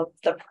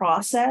the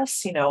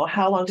process? You know,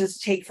 how long does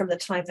it take from the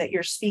time that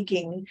you're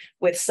speaking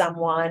with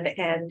someone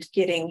and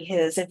getting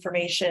his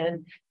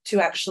information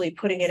to actually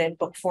putting it in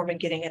book form and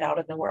getting it out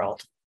in the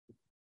world?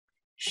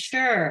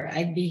 Sure,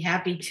 I'd be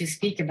happy to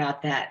speak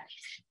about that.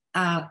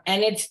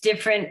 And it's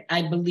different,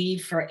 I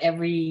believe, for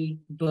every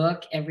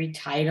book, every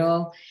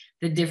title,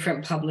 the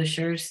different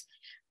publishers.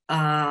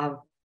 My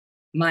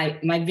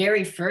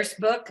very first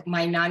book,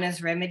 My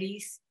Nana's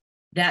Remedies,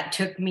 that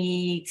took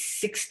me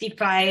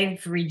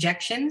 65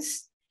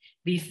 rejections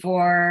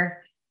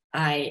before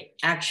I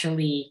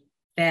actually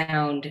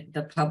found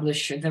the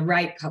publisher, the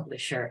right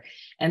publisher.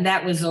 And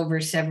that was over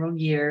several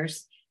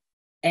years.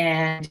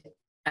 And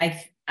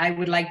I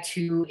would like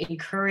to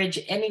encourage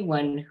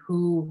anyone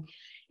who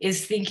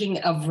is thinking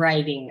of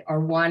writing or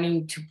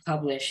wanting to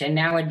publish. And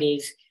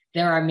nowadays,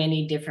 there are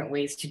many different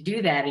ways to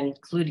do that,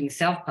 including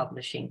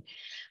self-publishing.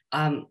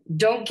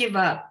 Don't give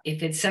up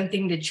if it's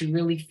something that you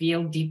really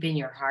feel deep in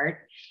your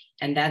heart.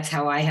 And that's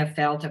how I have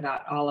felt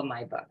about all of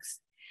my books.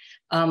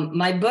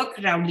 My book,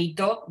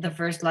 Raulito, the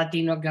first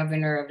Latino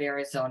governor of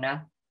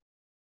Arizona,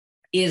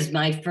 is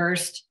my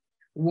first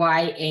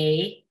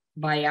YA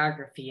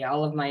biography.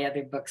 All of my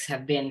other books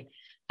have been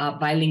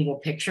bilingual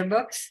picture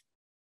books.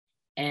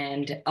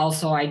 And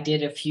also I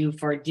did a few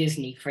for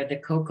Disney for the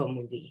Coco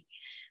movie.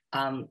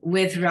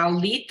 With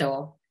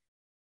Raulito,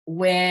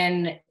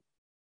 when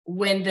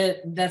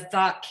the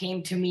thought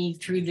came to me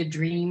through the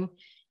dream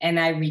and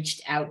I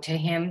reached out to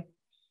him,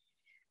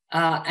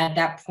 at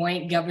that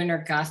point,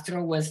 Governor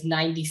Castro was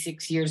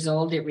 96 years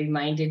old. It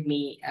reminded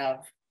me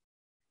of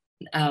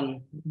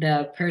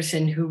the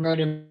person who wrote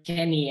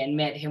Kenny and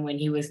met him when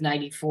he was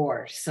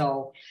 94.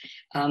 So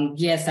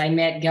yes, I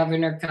met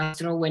Governor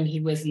Castro when he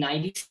was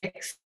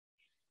 96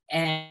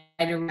 and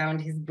right around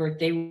his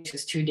birthday, which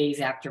was 2 days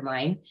after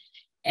mine.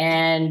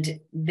 And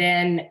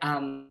then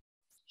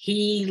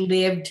he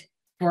lived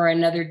for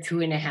another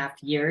 2.5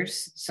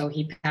 years. So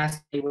he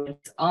passed away when he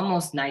was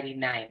almost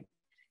 99.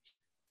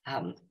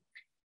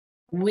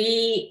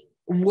 We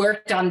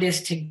worked on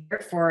this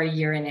together for 1.5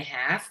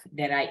 years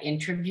that I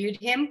interviewed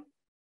him.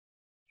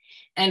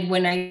 And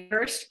when I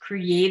first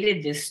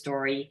created this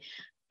story,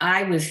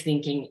 I was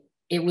thinking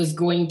it was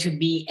going to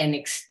be an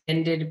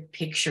extended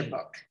picture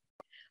book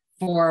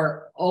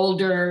for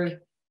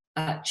older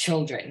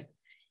children.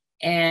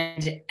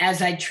 And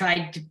as I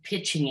tried to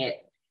pitching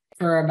it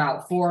for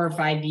about 4 or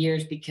 5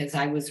 years, because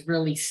I was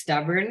really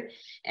stubborn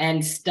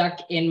and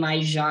stuck in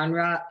my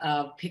genre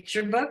of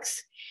picture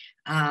books,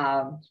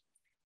 the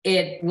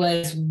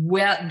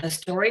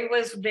story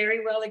was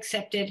very well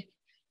accepted,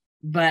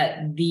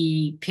 but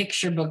the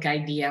picture book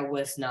idea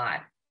was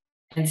not.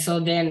 And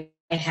so then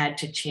I had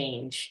to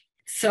change.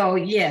 So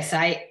yes,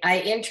 I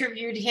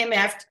interviewed him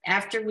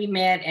after we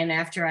met and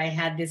after I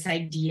had this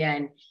idea,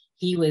 and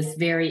he was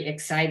very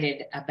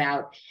excited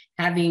about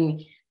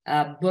having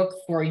a book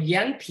for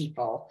young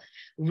people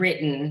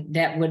written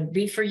that would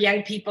be for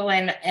young people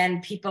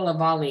and people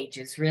of all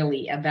ages,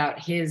 really, about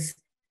his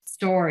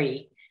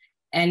story,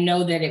 and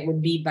know that it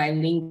would be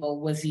bilingual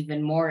was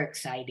even more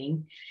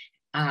exciting.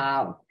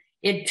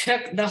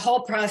 The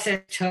whole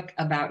process took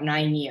about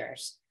 9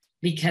 years,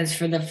 because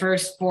for the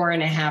first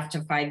 4.5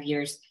 to 5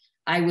 years,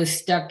 I was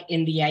stuck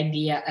in the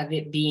idea of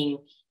it being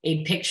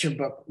a picture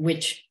book,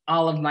 which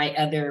all of my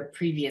other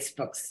previous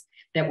books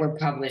that were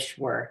published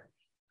were.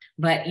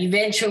 But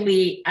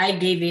eventually I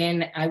gave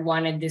in. I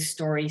wanted this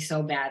story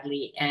so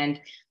badly. And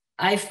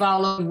I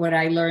followed what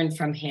I learned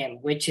from him,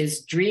 which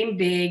is dream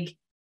big,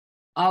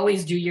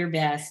 always do your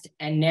best,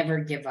 and never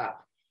give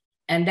up.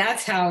 And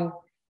that's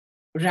how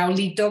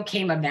Raulito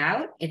came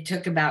about. It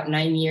took about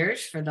 9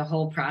 years for the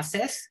whole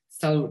process.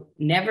 So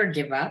never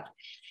give up.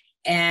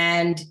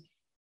 And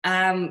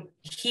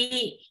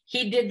he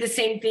did the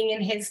same thing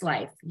in his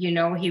life. You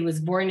know, he was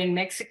born in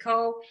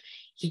Mexico.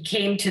 He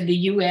came to the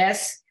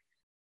US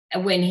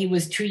when he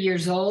was 2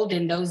 years old.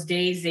 In those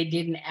days, they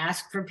didn't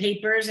ask for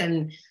papers,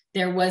 and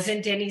there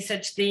wasn't any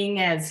such thing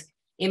as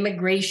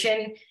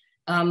immigration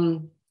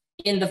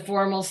in the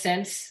formal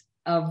sense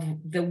of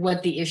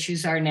what the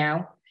issues are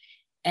now.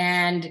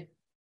 And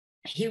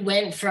he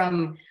went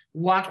from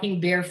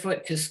walking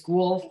barefoot to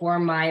school 4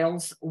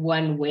 miles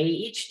one way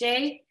each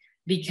day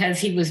because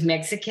he was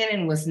Mexican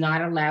and was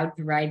not allowed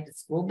to ride the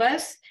school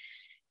bus,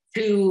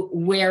 to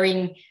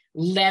wearing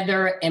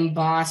leather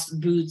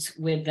embossed boots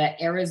with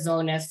the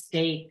Arizona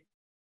state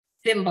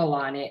symbol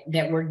on it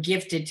that were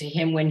gifted to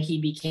him when he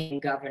became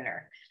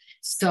governor.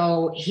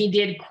 So he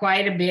did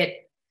quite a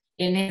bit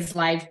in his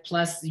life,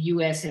 plus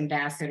US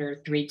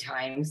ambassador 3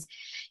 times.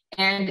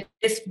 And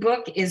this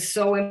book is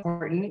so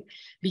important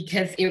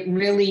because it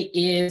really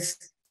is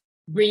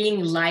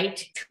bringing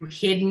light to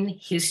hidden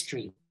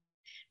history.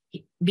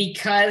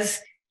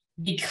 Because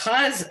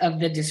of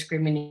the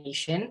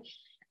discrimination,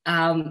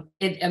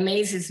 it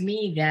amazes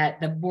me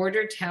that the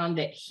border town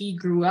that he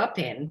grew up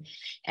in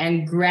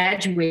and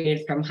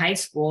graduated from high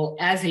school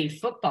as a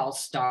football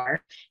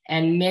star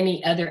and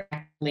many other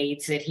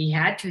accolades that he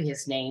had to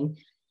his name,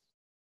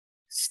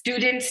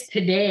 students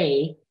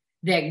today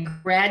that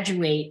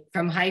graduate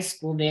from high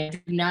school, they do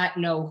not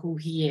know who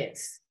he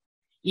is.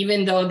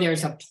 Even though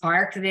there's a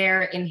park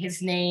there in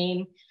his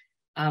name,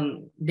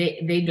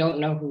 they don't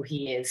know who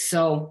he is.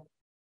 So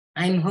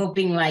I'm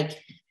hoping,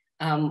 like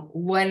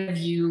one of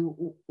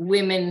you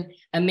women,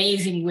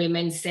 amazing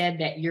women, said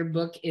that your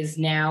book is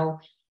now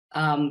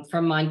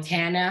from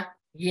Montana.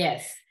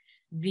 Yes,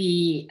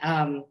 the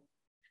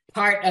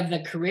part of the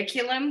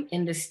curriculum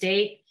in the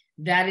state.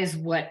 That is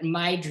what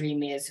my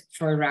dream is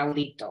for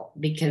Raulito,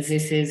 because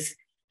this is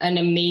an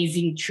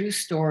amazing true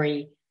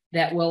story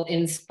that will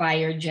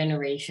inspire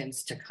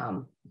generations to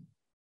come.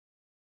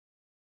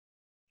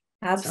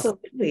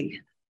 Absolutely. So,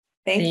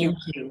 thank you.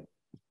 you.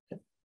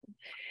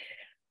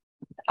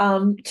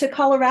 To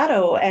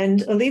Colorado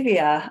and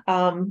Olivia,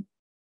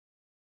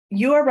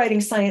 you are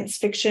writing science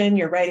fiction.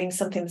 You're writing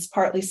something that's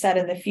partly set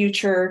in the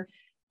future,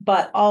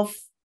 but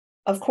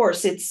of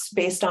course, it's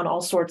based on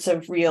all sorts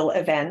of real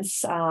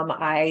events.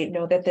 I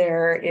know that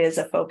there is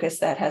a focus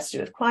that has to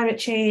do with climate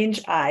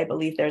change. I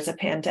believe there's a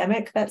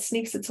pandemic that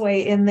sneaks its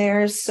way in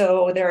there.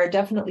 So there are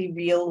definitely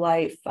real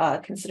life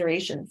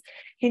considerations.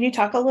 Can you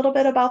talk a little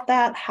bit about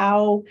that?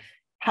 How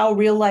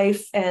real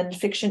life and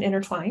fiction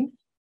intertwine?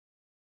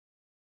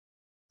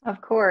 Of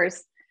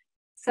course.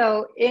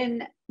 So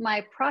in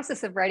my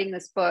process of writing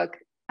this book,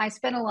 I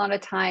spent a lot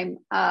of time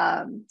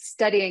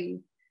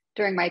studying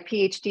during my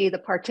PhD, the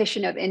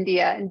partition of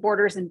India and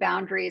borders and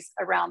boundaries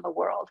around the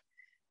world.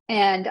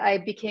 And I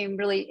became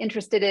really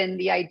interested in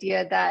the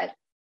idea that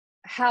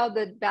how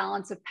the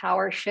balance of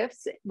power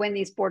shifts when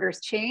these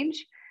borders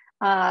change.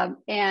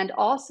 And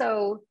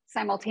also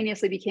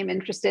simultaneously became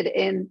interested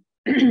in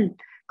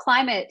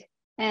climate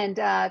and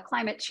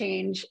climate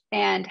change,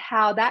 and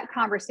how that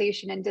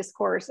conversation and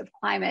discourse of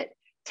climate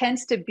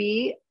tends to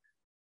be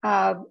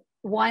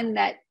one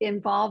that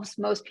involves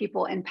most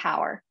people in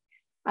power.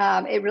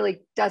 It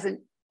really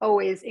doesn't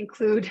always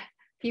include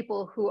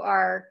people who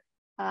are,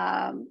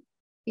 on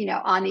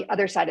the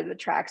other side of the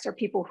tracks, or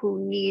people who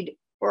need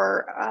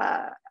or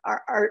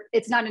are.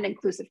 It's not an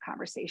inclusive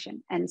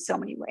conversation in so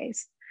many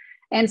ways.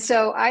 And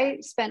so I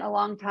spent a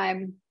long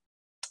time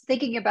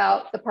thinking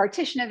about the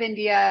partition of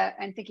India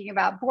and thinking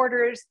about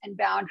borders and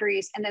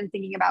boundaries, and then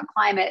thinking about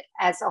climate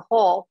as a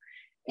whole,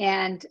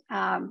 and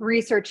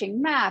researching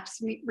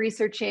maps,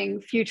 researching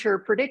future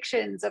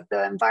predictions of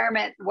the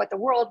environment, what the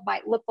world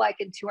might look like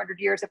in 200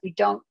 years if we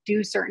don't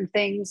do certain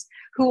things,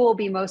 who will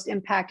be most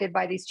impacted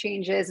by these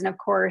changes. And of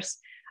course,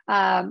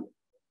 the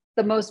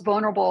most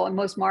vulnerable and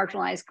most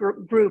marginalized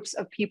groups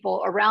of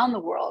people around the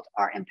world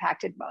are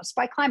impacted most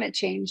by climate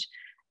change.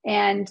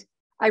 And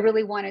I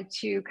really wanted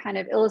to kind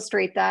of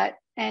illustrate that.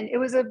 And it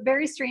was a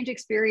very strange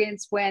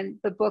experience when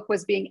the book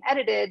was being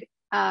edited.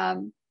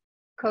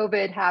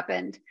 COVID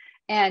happened.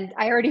 And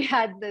I already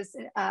had this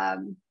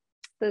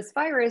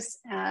virus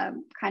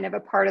kind of a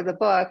part of the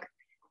book.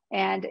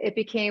 And it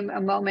became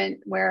a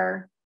moment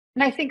where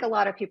And I think a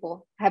lot of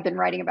people have been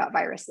writing about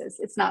viruses.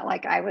 It's not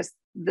like I was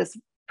this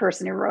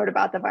person who wrote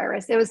about the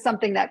virus. It was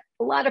something that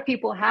a lot of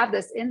people have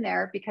this in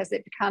there because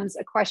it becomes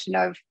a question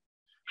of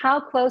how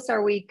close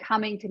are we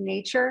coming to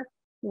nature?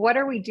 What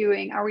are we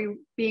doing? Are we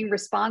being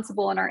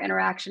responsible in our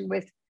interaction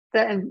with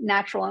the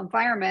natural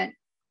environment?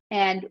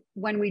 And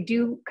when we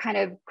do kind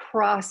of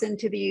cross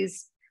into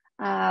these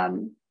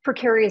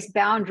precarious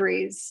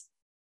boundaries,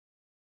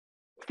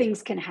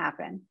 things can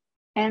happen.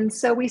 And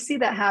so we see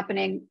that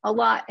happening a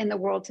lot in the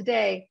world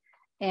today.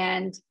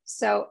 And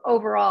so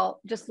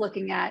overall, just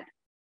looking at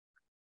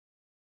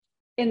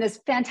in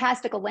this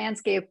fantastical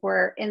landscape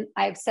where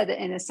I've said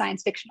that in a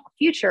science fictional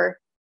future,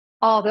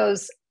 all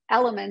those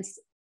elements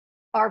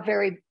are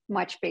very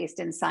much based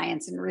in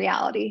science and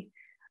reality.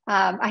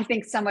 I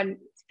think someone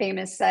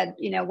famous said,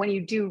 you know, when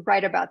you do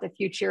write about the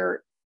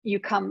future, you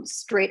come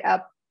straight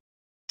up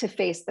to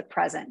face the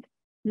present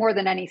more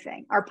than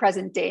anything, our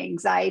present day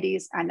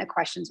anxieties and the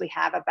questions we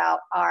have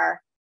about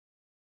our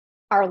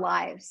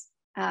lives.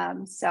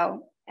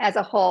 So as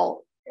a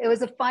whole, it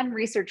was a fun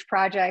research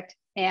project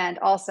and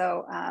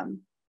also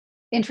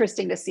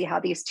interesting to see how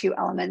these two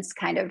elements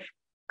kind of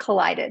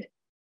collided.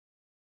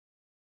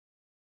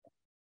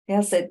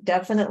 Yes, it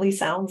definitely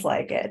sounds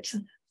like it.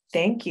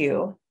 Thank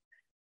you.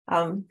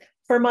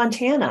 For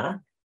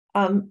Montana,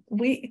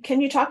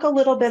 can you talk a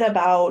little bit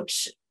about,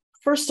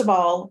 first of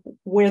all,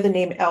 where the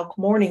name Elk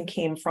Morning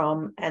came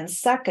from, and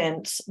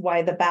second,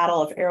 why the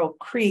Battle of Arrow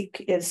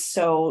Creek is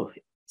so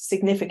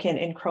significant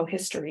in Crow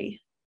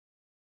history?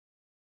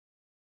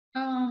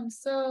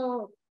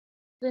 So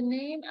the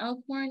name Elk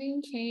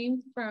Morning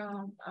came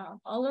from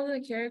all of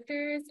the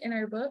characters in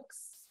our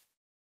books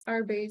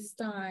are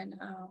based on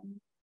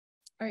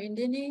our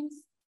Indian names.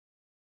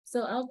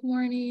 So Elk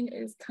Morning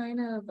is kind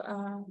of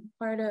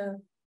part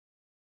of,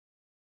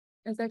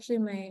 it's actually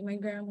my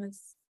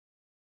grandmother's,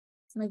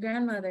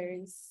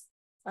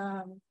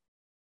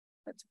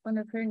 that's one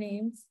of her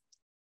names.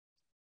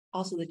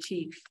 Also the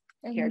chief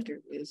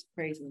character is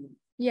Praise in the Morning.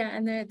 Yeah,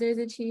 and there's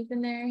a chief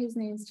in there. His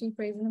name's Chief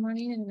Praise in the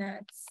Morning, and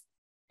that's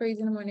Praise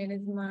in the Morning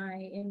is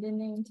my Indian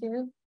name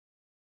too.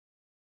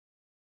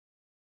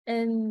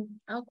 And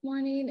Elk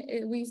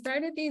Morning, we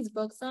started these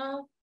books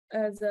off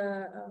as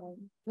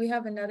we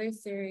have another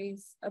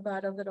series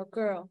about a little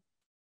girl.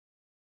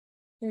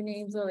 Her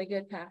name's Lily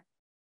Goodpath,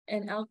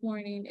 and Elk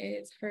Morning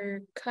is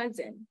her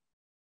cousin.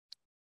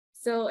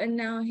 So, and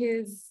now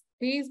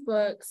these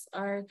books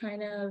are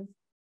kind of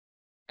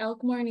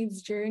Elk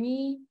Morning's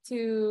journey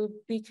to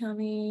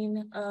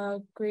becoming a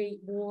great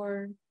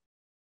war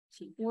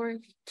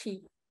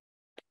chief.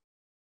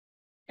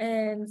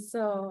 And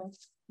so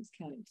he's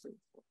counting food.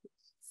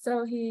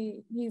 So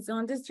he's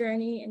on this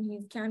journey and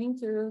he's counting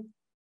food.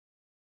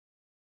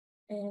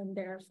 And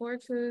there are 4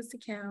 foods to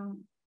count.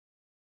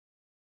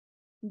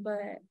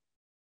 But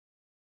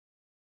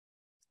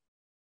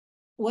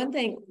one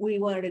thing we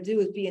wanted to do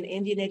is be an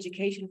Indian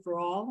education for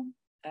all,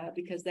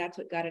 because that's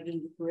what got it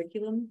into the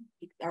curriculum.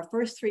 Our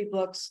first 3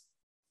 books,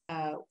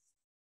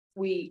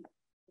 we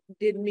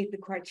didn't meet the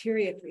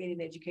criteria for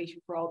Indian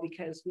education for all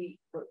because we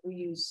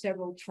used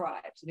several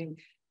tribes. I mean,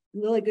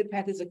 Lily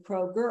Goodpath is a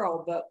Crow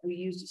girl, but we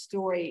used a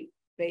story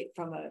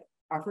from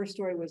our first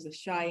story was a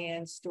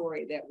Cheyenne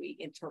story that we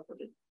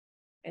interpreted.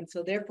 And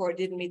so therefore it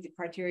didn't meet the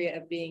criteria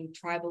of being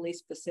tribally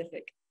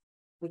specific,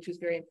 which was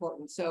very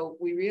important. So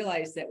we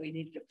realized that we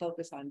needed to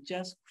focus on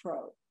just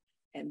Crow.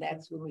 And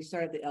that's when we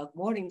started the Elk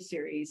Morning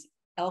series.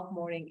 Elk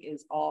Morning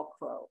is all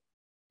Crow.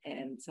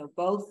 And so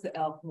both the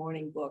Elk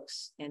Morning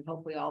books and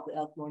hopefully all the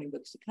Elk Morning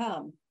books to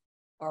come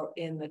are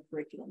in the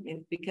curriculum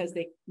because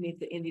they meet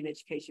the Indian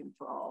education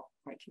for all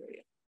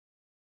criteria.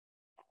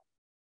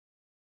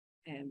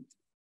 And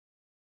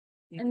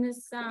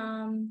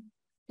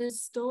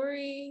this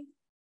story,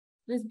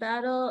 this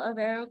Battle of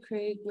Arrow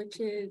Creek, which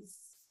is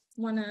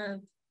one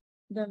of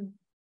the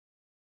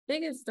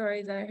biggest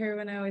stories I heard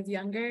when I was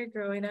younger,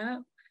 growing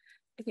up.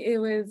 It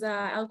was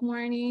Elk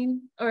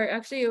Morning, or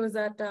actually it was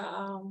at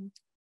the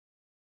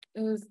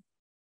it was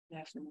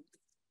national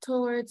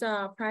towards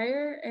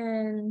Pryor,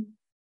 and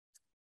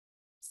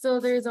so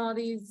there's all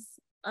these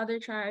other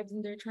tribes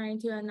and they're trying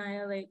to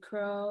annihilate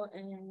Crow,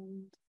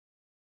 and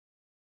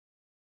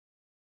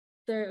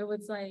it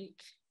was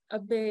like a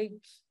big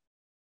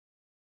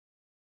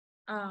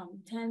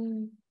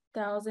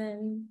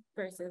 10,000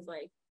 versus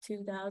like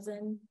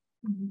 2,000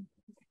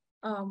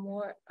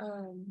 war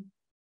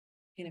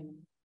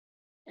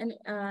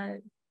and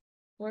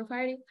war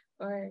party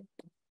or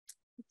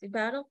the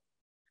battle.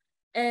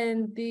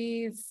 And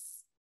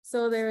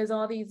so there was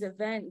all these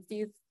events,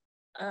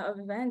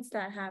 events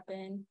that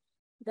happened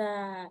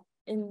that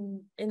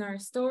in our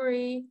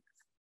story.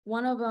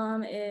 One of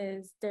them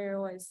is there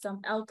was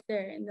some elk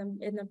there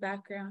in the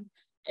background,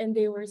 and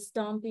they were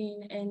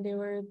stomping and they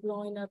were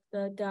blowing up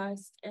the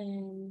dust,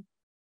 and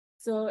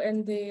so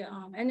the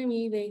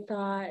enemy, they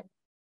thought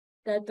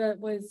that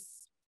was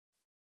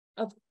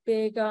a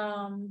big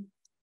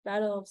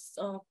battle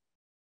of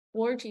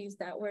war chiefs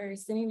that were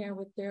sitting there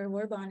with their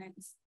war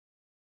bonnets,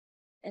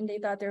 and they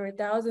thought there were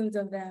thousands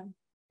of them,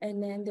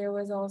 And then there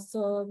was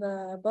also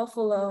the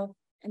buffalo,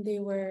 and they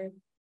were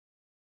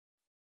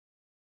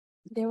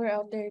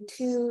out there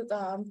too,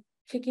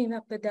 kicking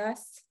up the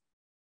dust.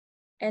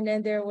 And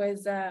then there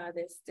was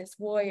this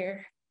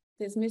warrior,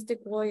 this mystic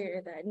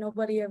warrior that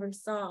nobody ever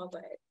saw,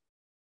 but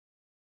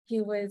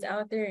he was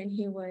out there, and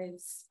he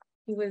was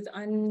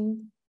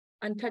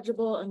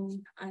untouchable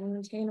and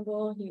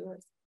unattainable.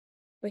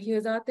 But he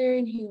was out there,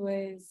 and he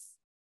was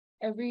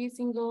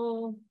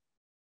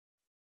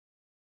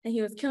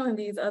killing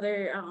these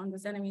other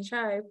this enemy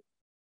tribe,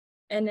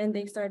 and then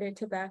they started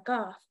to back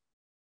off.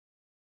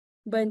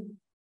 But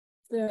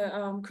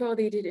the Crow,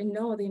 they didn't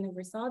know. They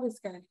never saw this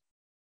guy.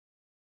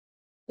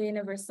 They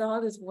never saw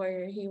this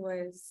warrior. He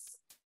was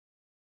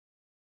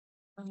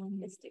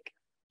mystic.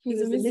 He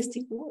was a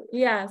mystic warrior.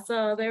 Yeah.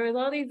 So there was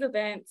all these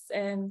events,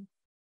 and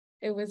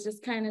it was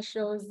just kind of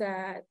shows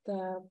that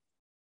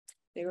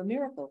they were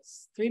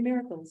miracles. 3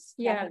 miracles.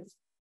 Yeah. Happened.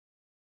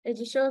 It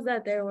just shows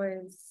that there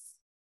was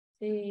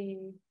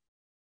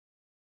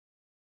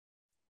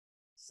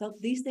So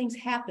these things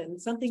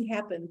happened. Something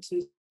happened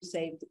to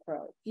save the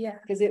Crow. Yeah.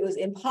 Because it was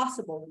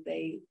impossible that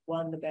they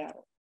won the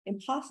battle.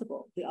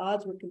 Impossible. The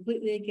odds were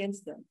completely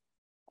against them.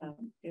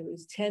 It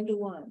was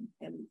 10-1,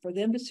 and for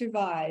them to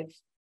survive,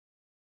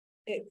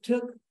 it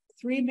took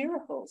 3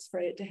 miracles for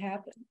it to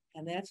happen,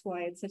 and that's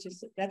why it's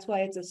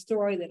a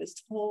story that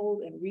is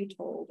told and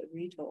retold and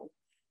retold,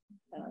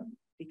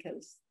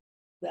 because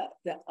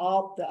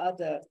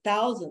the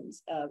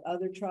thousands of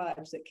other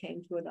tribes that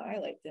came to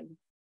annihilate them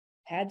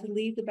had to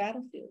leave the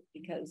battlefield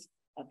because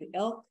of the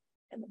elk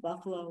and the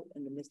buffalo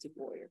and the mystic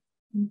warrior.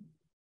 Mm-hmm.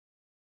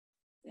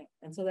 Yeah,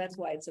 and so that's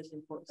why it's such an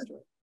important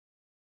story.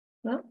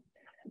 Well,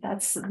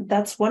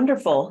 that's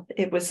wonderful.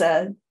 It was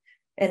an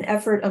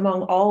effort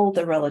among all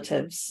the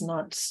relatives,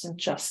 not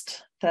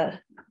just the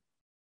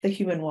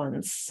human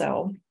ones.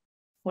 So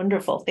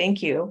wonderful.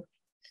 Thank you.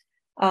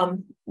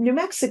 New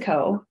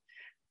Mexico.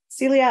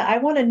 Celia, I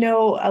want to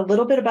know a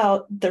little bit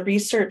about the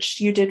research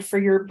you did for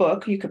your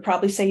book. You could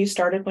probably say you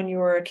started when you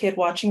were a kid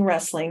watching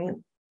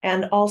wrestling.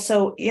 And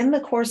also in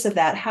the course of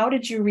that, how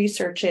did you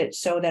research it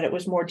so that it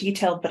was more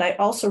detailed? But I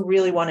also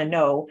really want to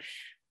know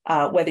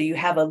whether you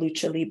have a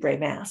lucha libre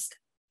mask.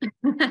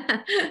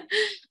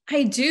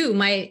 I do.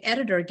 My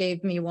editor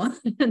gave me one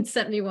and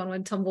sent me one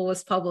when Tumble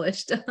was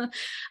published.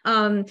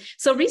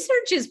 So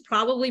research is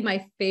probably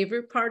my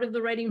favorite part of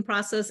the writing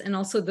process, and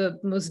also the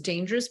most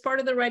dangerous part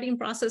of the writing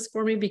process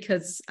for me,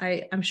 because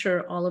I'm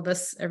sure all of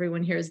us,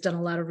 everyone here has done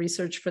a lot of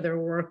research for their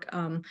work.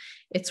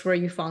 It's where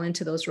you fall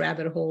into those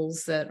rabbit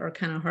holes that are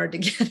kind of hard to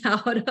get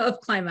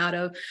climb out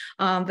of.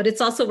 But it's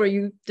also where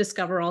you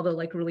discover all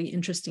the really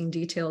interesting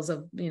details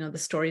of, the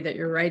story that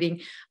you're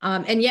writing.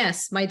 And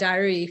yes, my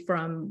diary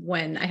from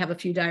when I have a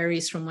few diaries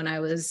from when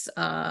I was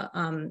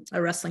a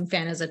wrestling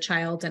fan as a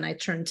child, and I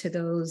turned to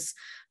those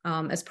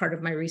as part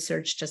of my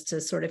research just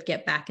to sort of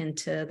get back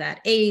into that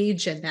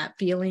age and that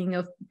feeling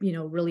of,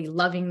 really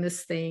loving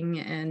this thing.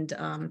 And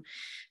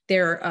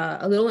they're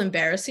a little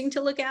embarrassing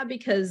to look at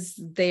because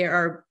they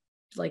are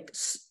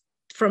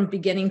from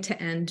beginning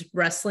to end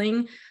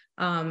wrestling.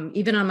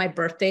 Even on my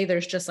birthday,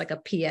 there's just a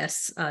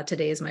PS,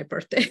 today is my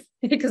birthday,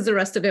 because the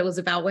rest of it was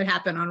about what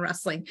happened on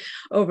wrestling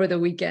over the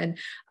weekend.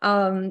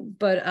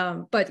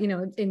 But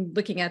in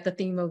looking at the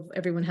theme of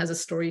everyone has a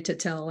story to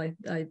tell,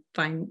 I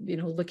find,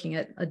 looking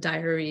at a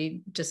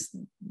diary, just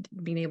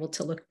being able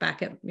to look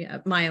back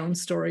at my own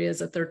story as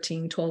a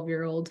 13,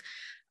 12-year-old.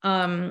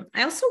 I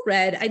also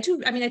read, I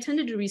tend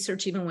to do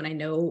research even when I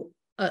know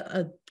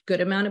a good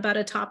amount about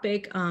a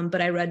topic,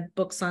 but I read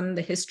books on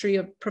the history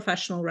of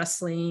professional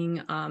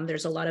wrestling.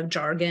 There's a lot of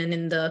jargon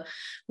in the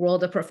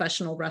world of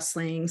professional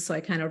wrestling, so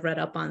I kind of read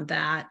up on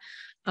that.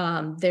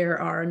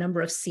 There are a number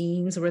of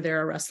scenes where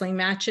there are wrestling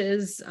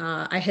matches.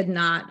 I've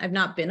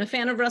not been a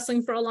fan of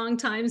wrestling for a long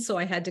time, so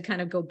I had to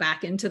kind of go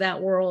back into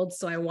that world.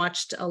 So I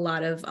watched a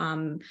lot of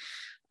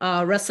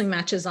wrestling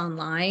matches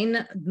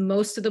online.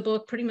 Most of the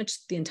book, pretty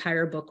much the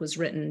entire book, was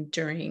written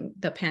during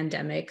the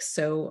pandemic.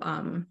 So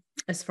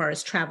as far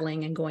as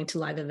traveling and going to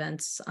live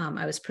events,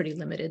 I was pretty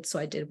limited. So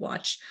I did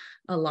watch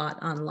a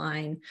lot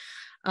online.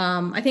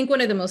 I think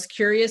one of the most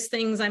curious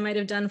things I might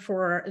have done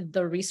for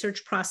the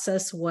research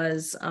process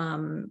was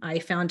I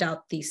found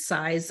out the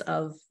size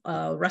of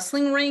a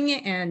wrestling ring,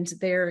 and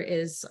there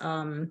is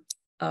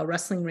a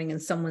wrestling ring in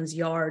someone's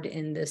yard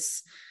in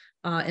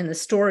the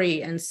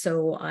story. And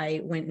so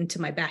I went into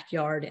my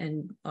backyard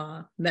and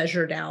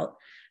measured out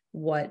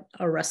what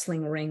a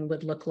wrestling ring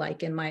would look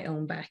like in my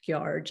own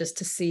backyard, just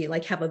to see,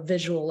 have a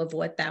visual of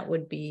what that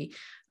would be.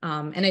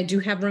 And I do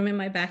have room in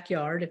my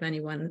backyard if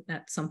anyone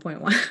at some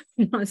point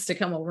wants to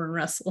come over and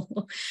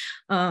wrestle.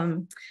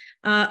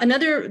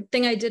 Another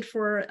thing I did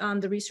for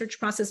the research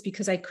process,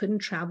 because I couldn't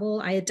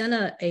travel, I had done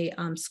a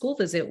school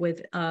visit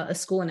with a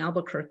school in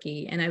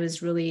Albuquerque, and I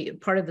was really,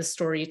 part of the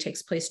story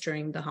takes place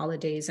during the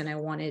holidays, and I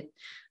wanted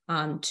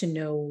to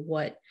know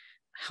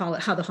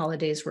how the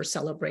holidays were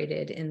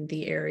celebrated in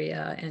the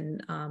area,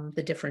 and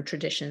the different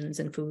traditions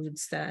and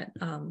foods that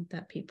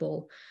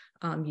people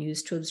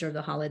use to observe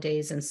the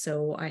holidays. And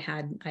so I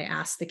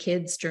asked the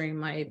kids during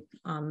my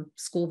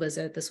school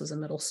visit, this was a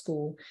middle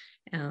school,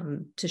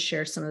 to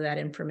share some of that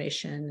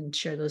information and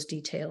share those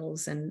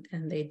details, and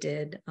they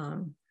did.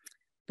 And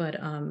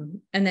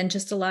then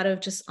just a lot of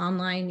just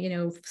online, you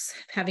know,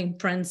 having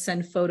friends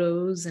send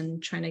photos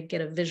and trying to get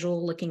a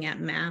visual, looking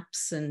at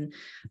maps. And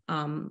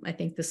I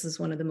think this is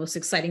one of the most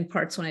exciting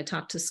parts when I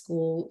talk to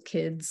school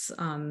kids,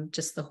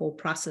 just the whole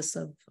process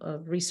of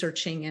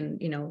researching,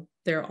 and, you know,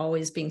 there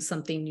always being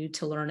something new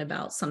to learn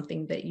about,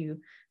 something that you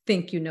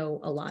think you know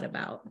a lot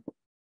about.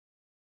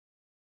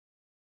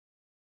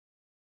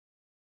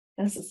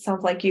 Yes, it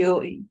sounds like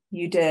you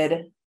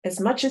did as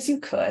much as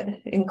you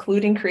could,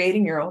 including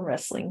creating your own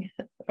wrestling,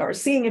 or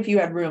seeing if you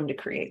had room to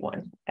create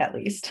one, at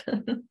least.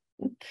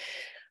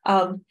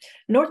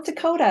 North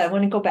Dakota, I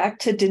want to go back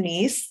to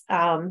Denise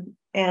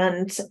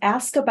and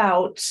ask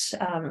about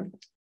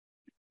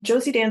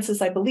Josie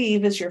Dances, I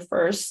believe, is your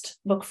first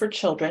book for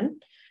children,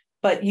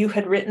 but you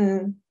had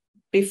written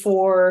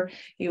before.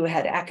 You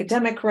had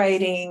academic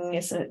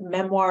writing,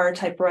 memoir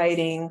type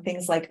writing,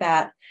 things like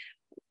that.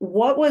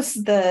 What was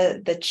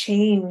the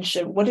change?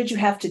 What did you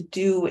have to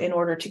do in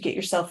order to get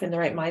yourself in the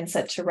right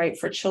mindset to write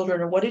for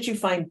children, or what did you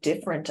find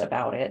different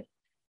about it?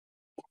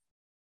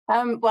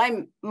 Well,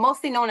 I'm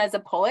mostly known as a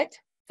poet.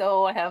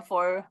 So I have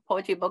 4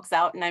 poetry books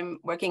out, and I'm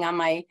working on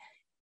my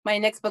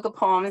next book of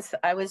poems.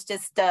 I was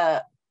just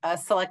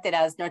selected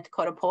as North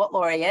Dakota Poet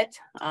Laureate,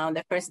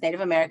 the first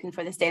Native American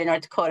for the state of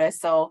North Dakota.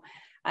 So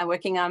I'm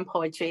working on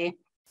poetry.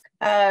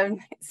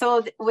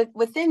 So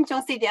within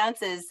Josie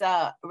Dances,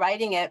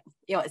 writing it,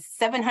 you know, it's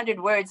 700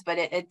 words, but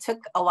it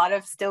took a lot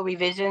of still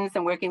revisions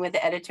and working with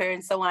the editor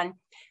and so on.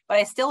 But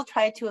I still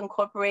tried to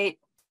incorporate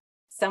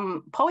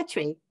some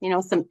poetry, you know,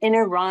 some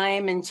inner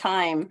rhyme and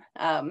chime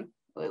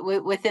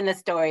within the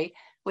story,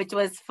 which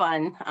was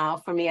fun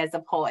for me as a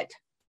poet.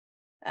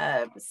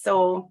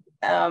 So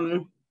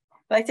I'd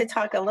like to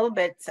talk a little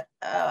bit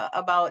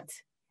about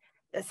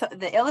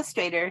the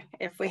illustrator,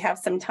 if we have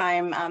some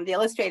time. The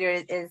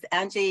illustrator is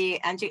Angie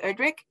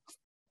Erdrich,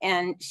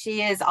 and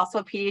she is also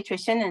a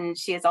pediatrician, and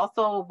she is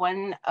also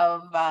one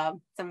of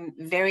some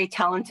very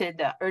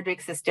talented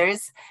Erdrich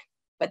sisters.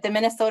 But the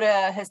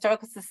Minnesota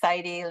Historical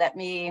Society let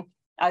me,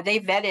 they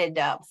vetted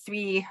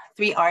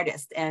three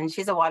artists, and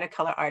she's a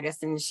watercolor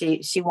artist, and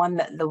she won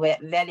the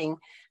vetting.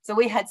 So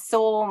we had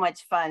so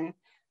much fun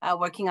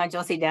working on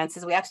Josie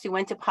Dances. We actually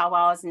went to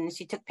powwows, and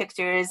she took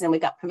pictures, and we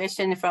got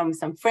permission from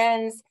some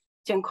friends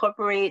to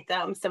incorporate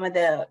some of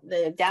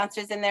the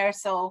dancers in there.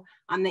 So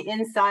on the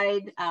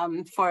inside,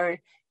 for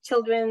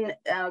children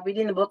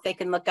reading the book, they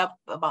can look up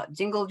about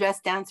jingle dress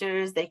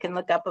dancers. They can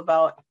look up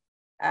about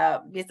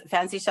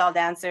fancy shawl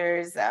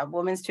dancers,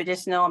 women's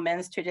traditional,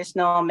 men's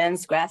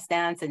grass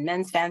dance, and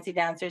men's fancy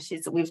dancers.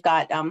 We've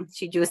got,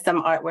 she drew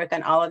some artwork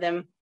on all of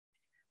them.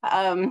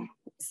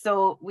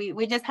 So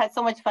we just had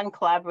so much fun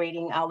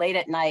collaborating late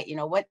at night. You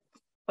know, what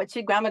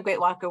should Grandma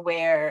Greatwalker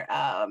wear?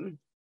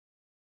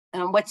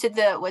 What should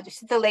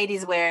the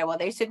ladies wear? Well,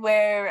 they should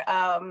wear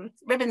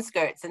ribbon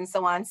skirts and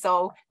so on.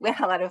 So we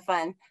had a lot of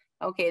fun.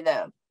 Okay,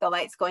 the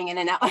lights going in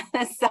and out of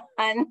the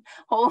sun.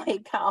 Holy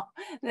cow,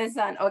 the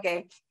sun.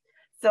 Okay,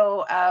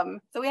 so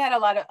so we had a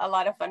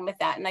lot of fun with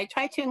that. And I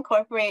tried to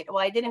incorporate.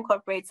 Well, I did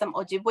incorporate some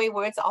Ojibwe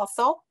words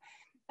also.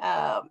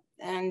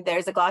 And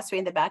there's a glossary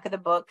in the back of the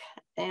book,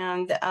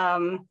 and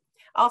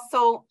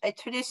also a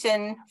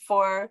tradition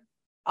for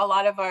a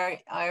lot of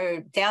our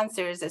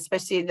dancers,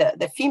 especially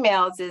the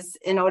females, is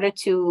in order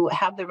to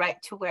have the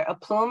right to wear a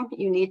plume,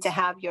 you need to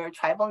have your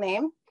tribal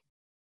name.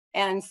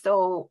 And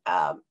so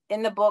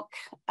in the book,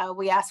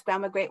 we asked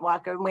Grandma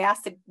Greatwalker, and we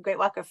asked the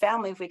Greatwalker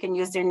family if we can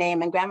use their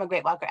name, and Grandma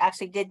Greatwalker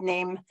actually did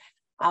name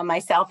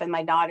myself and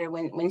my daughter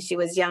when she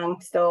was young.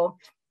 So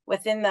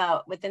within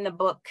the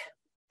book,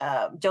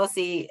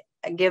 Josie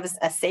gives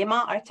a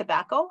sema, or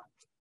tobacco,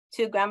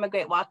 to Grandma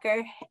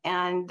Greatwalker,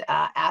 and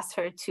asked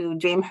her to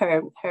dream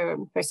her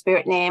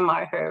spirit name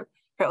or her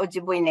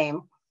Ojibwe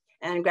name.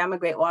 And Grandma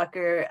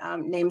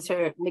Greatwalker names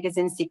her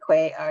Migazin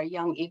Sikwe, or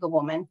young eagle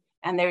woman.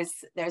 And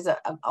there's a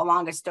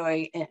longer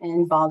story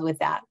involved with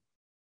that.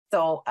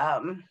 So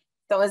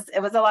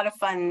it was a lot of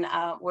fun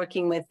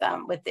working with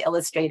the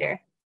illustrator.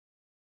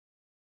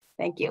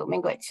 Thank you,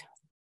 Miigwech.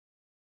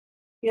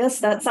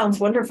 Yes, that sounds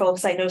wonderful,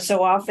 because I know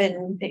so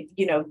often,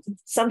 you know,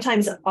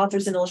 sometimes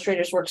authors and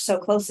illustrators work so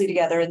closely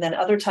together, and then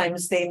other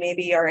times they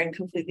maybe are in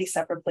completely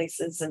separate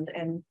places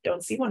and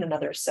don't see one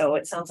another. So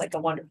it sounds like a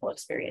wonderful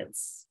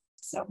experience.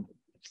 So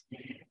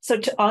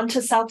on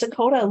to South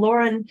Dakota.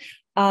 Lauren,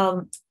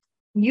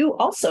 you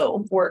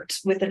also worked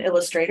with an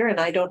illustrator, and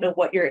I don't know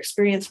what your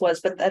experience was,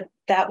 but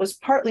that was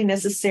partly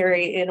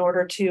necessary in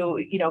order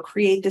to, you know,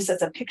 create this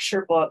as a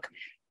picture book.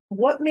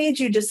 What made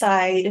you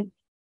decide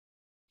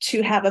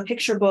to have a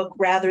picture book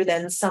rather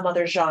than some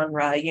other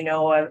genre, you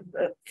know,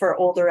 for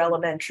older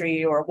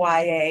elementary or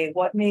YA?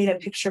 What made a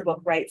picture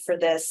book right for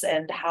this,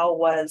 and how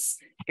was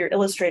your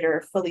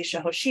illustrator,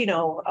 Felicia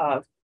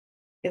Hoshino,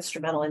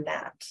 instrumental in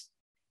that?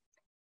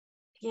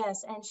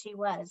 Yes, and she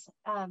was.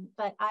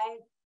 But I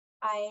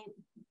I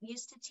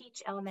used to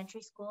teach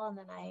elementary school, and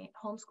then I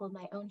homeschooled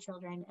my own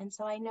children. And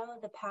so I know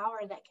the power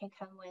that can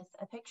come with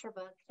a picture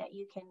book, that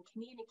you can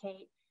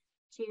communicate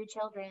to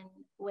children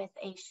with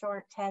a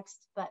short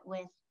text, but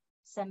with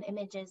some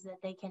images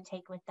that they can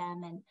take with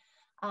them.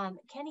 And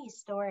Kenny's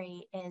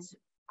story is,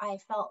 I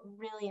felt,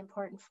 really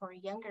important for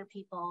younger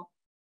people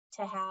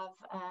to have.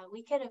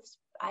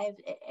 I've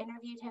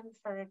interviewed him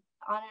for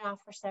on and off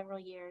for several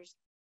years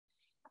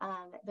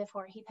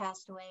before he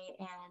passed away,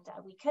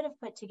 and we could have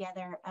put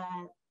together a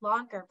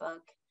longer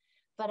book,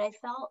 but I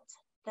felt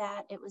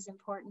that it was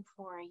important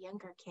for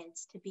younger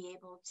kids to be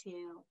able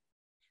to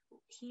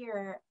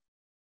hear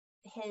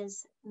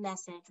his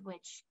message,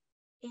 which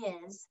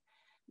is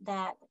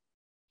that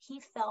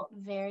he felt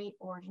very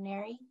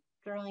ordinary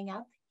growing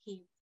up.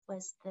 He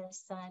was the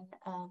son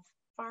of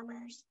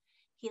farmers.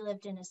 He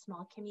lived in a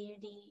small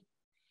community,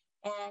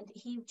 and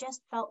he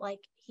just felt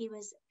like he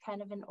was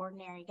kind of an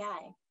ordinary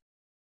guy.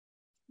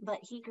 But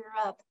he grew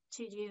up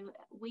to do,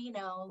 we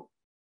know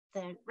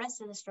the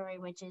rest of the story,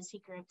 which is he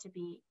grew up to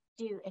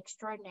do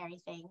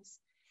extraordinary things.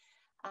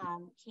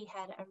 He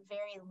had a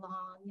very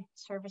long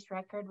service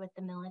record with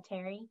the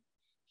military.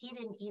 He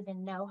didn't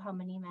even know how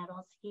many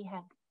medals he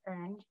had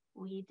earned.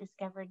 We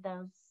discovered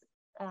those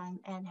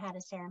and had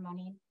a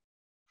ceremony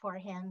for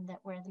him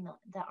where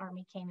the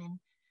Army came and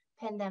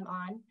pinned them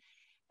on.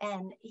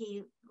 And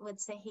he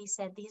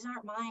said, "These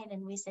aren't mine."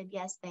 And we said,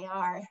 "Yes, they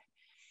are."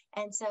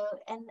 And so,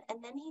 and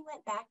then he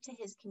went back to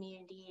his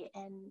community,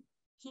 and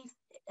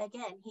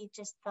he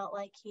just felt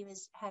like he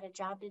had a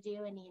job to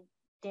do, and he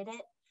did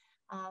it.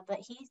 But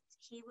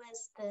he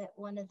was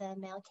one of the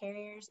mail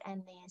carriers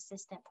and the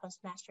assistant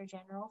postmaster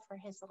general for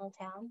his little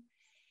town,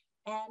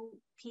 and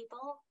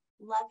people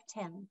loved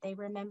him. They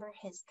remember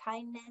his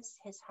kindness,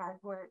 his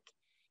hard work,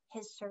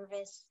 his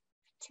service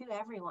to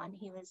everyone.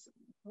 He was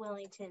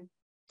willing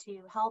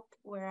to help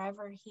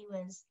wherever he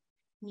was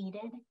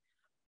needed.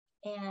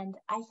 And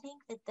I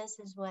think that this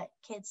is what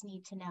kids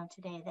need to know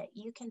today, that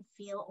you can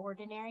feel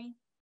ordinary,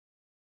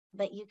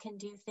 but you can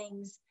do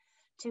things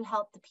to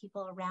help the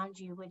people around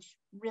you, which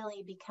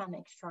really become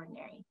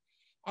extraordinary.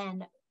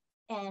 And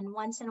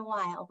once in a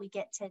while, we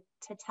get to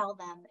tell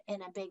them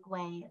in a big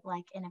way,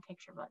 like in a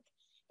picture book.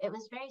 It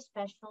was very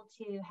special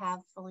to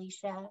have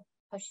Felicia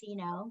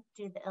Hoshino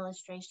do the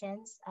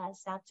illustrations.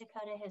 South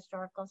Dakota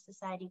Historical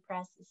Society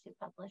Press is who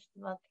published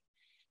the book,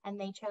 and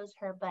they chose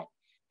her, but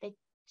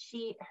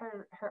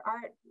her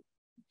art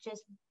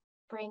just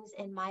brings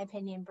in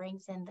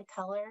the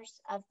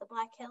colors of the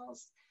Black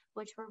Hills,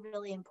 which were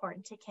really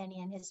important to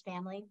Kenny and his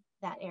family,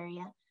 that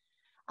area.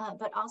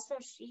 But also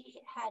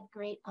she had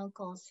great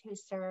uncles who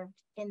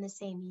served in the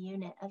same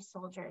unit of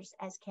soldiers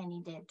as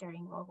Kenny did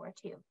during World War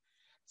II.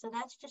 So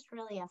that's just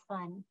really a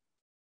fun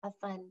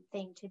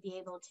thing to be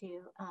able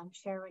to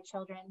share with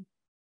children.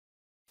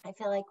 I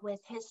feel like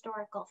with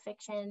historical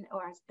fiction,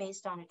 or it's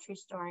based on a true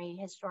story,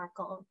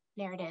 historical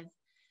narrative,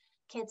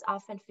 kids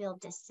often feel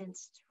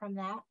distanced from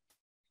that.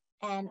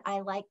 And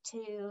I like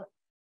to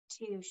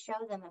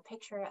show them a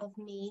picture of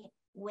me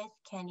with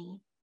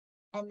Kenny,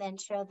 and then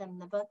show them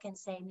the book and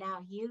say,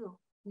 "Now you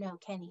know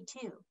Kenny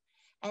too."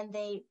 And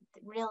they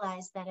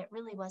realize that it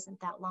really wasn't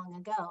that long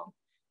ago,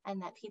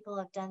 and that people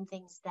have done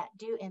things that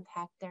do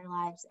impact their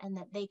lives, and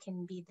that they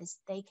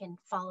can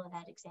follow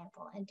that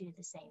example and do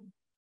the same.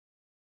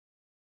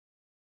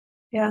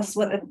 Yes,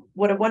 what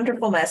a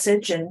wonderful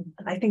message. And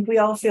I think we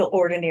all feel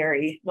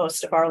ordinary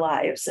most of our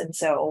lives. And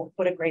so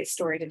what a great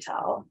story to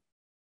tell.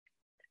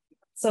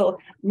 So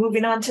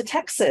moving on to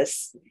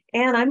Texas,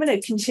 and I'm going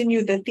to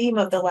continue the theme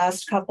of the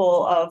last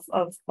couple of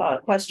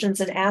questions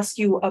and ask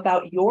you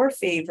about your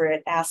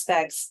favorite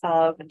aspects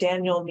of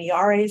Daniel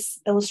Miyare's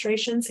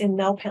illustrations in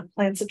Nell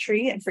Plants a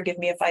Tree. And forgive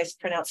me if I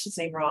pronounced his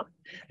name wrong.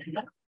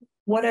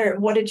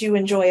 What did you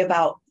enjoy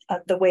about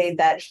the way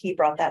that he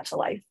brought that to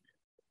life?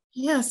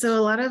 Yeah, so a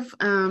lot of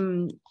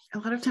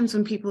times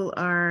when people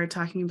are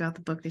talking about the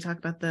book, they talk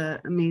about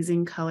the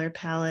amazing color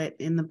palette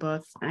in the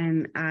book,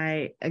 and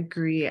I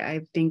agree.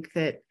 I think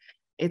that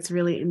it's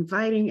really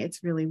inviting,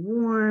 it's really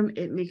warm,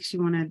 it makes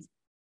you want to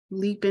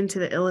leap into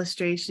the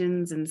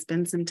illustrations and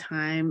spend some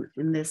time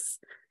near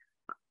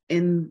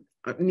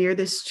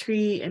this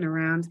tree and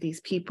around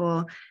these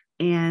people.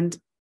 And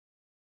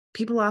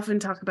people often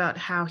talk about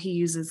how he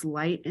uses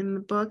light in the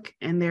book,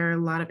 and there are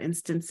a lot of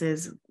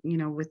instances,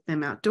 with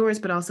them outdoors,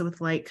 but also with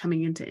light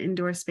coming into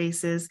indoor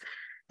spaces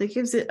that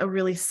gives it a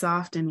really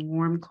soft and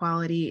warm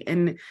quality.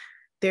 And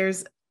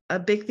there's a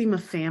big theme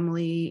of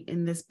family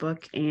in this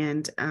book,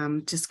 and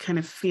just kind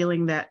of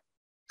feeling that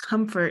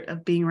comfort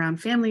of being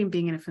around family and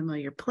being in a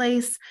familiar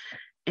place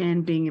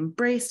and being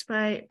embraced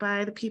by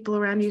the people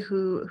around you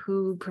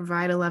who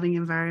provide a loving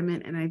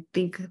environment. And I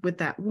think with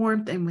that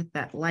warmth and with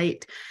that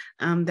light,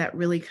 that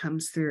really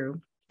comes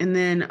through. And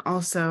then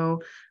also,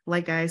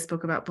 like I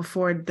spoke about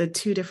before, the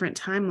two different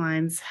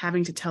timelines,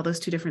 having to tell those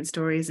two different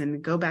stories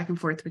and go back and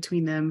forth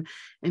between them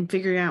and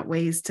figuring out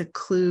ways to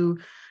clue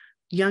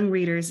young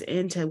readers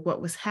into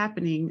what was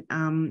happening.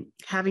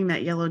 Having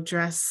that yellow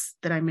dress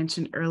that I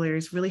mentioned earlier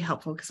is really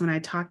helpful, because when I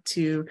talk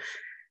to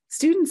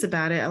students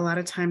about it, a lot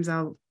of times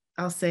I'll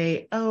I'll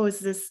say, oh, is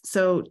this,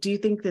 so do you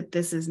think that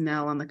this is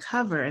Nell on the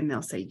cover? And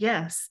they'll say,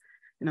 yes.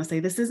 And I'll say,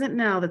 this isn't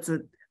Nell. That's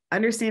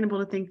understandable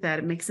to think that.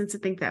 It makes sense to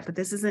think that, but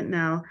this isn't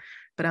Nell.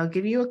 But I'll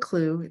give you a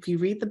clue. If you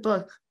read the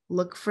book,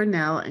 look for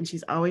Nell, and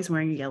she's always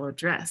wearing a yellow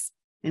dress.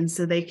 And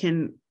so they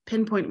can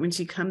pinpoint when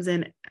she comes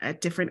in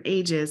at different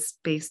ages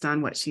based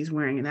on what she's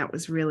wearing. And that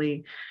was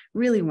really,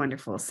 really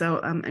wonderful. So,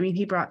 I mean,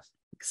 he brought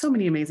so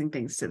many amazing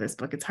things to this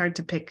book. It's hard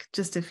to pick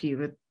just a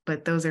few,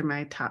 but those are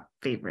my top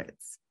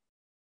favorites.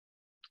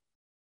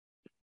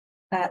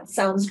 That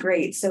sounds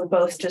great. So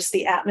both just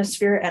the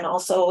atmosphere and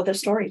also the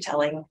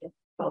storytelling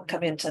both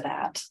come into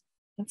that.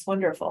 That's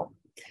wonderful.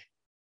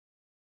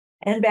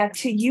 And back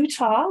to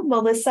Utah,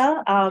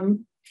 Melissa.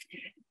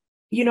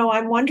 You know,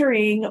 I'm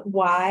wondering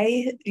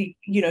why,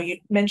 you know, you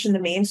mentioned the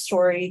main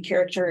story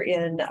character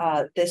in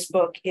this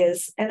book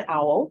is an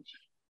owl.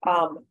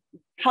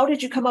 How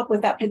did you come up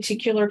with that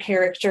particular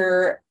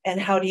character, and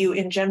how do you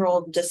in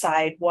general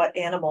decide what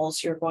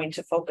animals you're going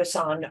to focus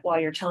on while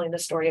you're telling the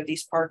story of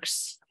these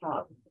parks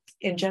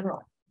in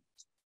general?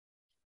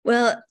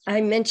 Well,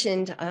 I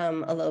mentioned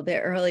a little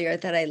bit earlier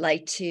that I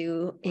like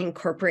to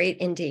incorporate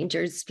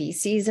endangered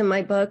species in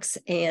my books.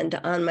 And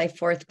on my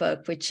fourth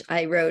book, which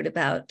I wrote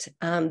about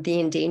the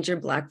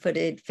endangered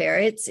black-footed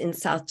ferrets in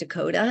South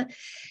Dakota.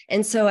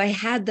 And so I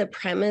had the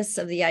premise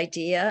of the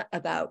idea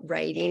about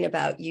writing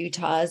about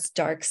Utah's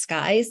dark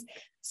skies.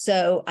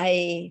 So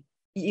I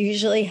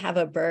usually have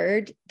a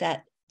bird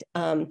that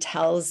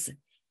tells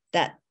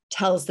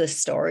the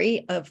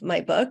story of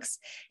my books.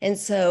 And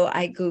so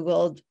I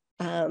Googled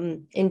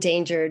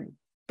endangered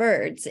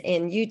birds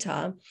in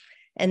Utah.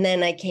 And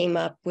then I came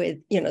up with,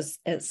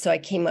 so I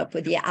came up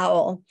with the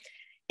owl.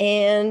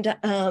 And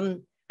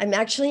I'm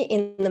actually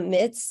in the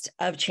midst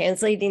of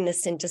translating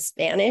this into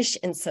Spanish.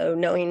 And so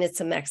knowing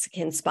it's a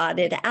Mexican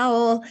spotted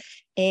owl,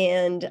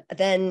 and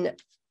then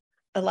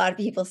a lot of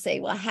people say,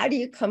 well, how do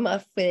you come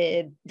up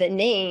with the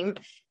name?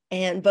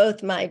 And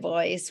both my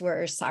boys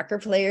were soccer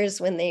players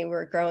when they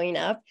were growing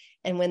up.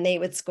 And when they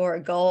would score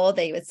a goal,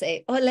 they would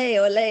say, ole,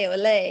 ole,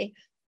 ole.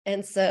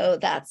 And so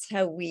that's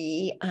how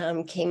we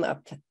came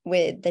up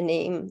with the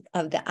name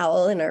of the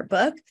owl in our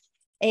book.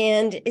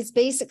 And it's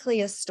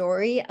basically a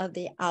story of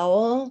the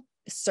owl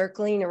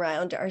circling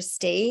around our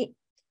state,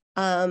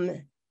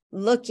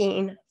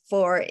 looking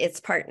for its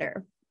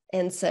partner.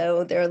 And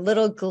so there are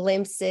little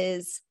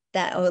glimpses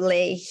that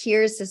Ole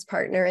hears his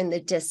partner in the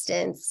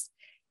distance.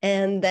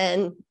 And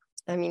then,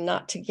 I mean,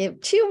 not to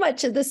give too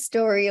much of the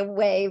story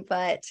away,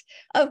 but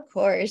of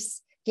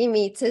course, he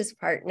meets his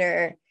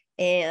partner,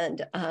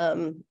 and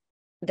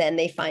then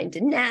they find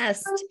a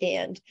nest.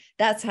 And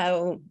that's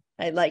how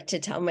I like to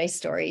tell my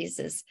stories,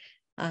 is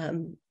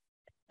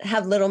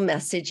have little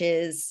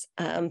messages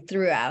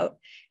throughout.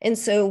 And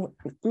so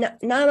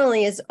not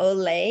only is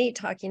Ole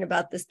talking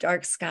about this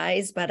dark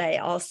skies, but I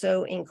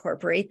also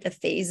incorporate the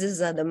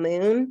phases of the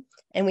moon.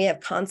 And we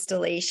have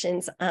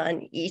constellations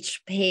on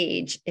each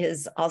page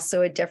is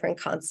also a different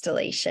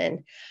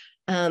constellation.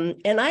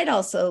 And I'd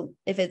also,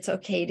 if it's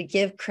okay, to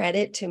give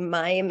credit to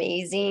my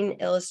amazing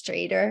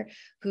illustrator,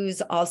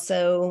 who's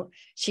also,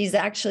 she's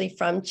actually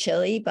from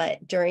Chile,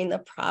 but during the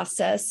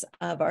process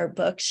of our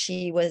book,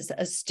 she was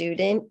a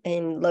student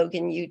in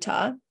Logan,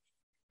 Utah.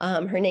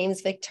 Her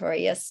name's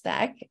Victoria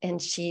Speck,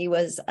 and she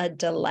was a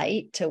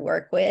delight to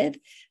work with.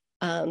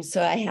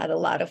 So I had a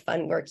lot of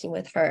fun working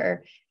with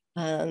her.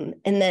 And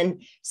then,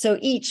 so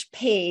each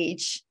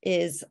page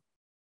is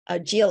a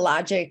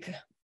geologic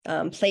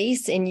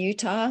place in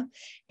Utah,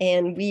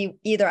 and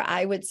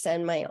I would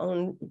send my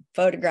own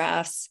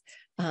photographs,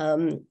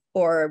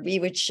 or we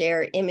would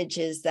share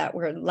images that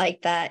were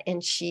like that.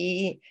 And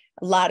a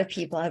lot of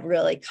people have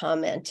really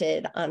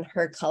commented on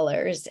her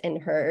colors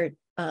and her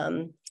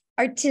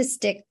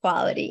artistic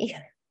quality.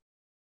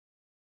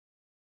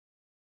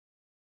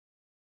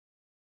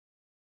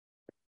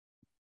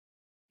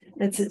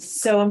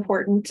 It's so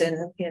important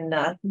in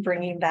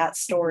bringing that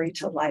story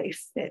to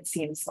life, it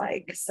seems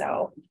like.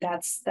 So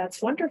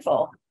that's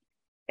wonderful.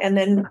 And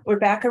then we're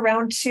back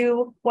around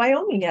to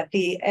Wyoming at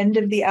the end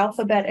of the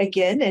alphabet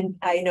again. And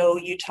I know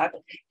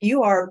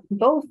you are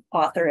both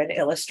author and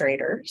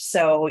illustrator.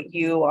 So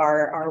you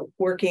are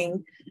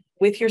working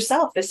with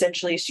yourself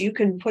essentially, so you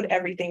can put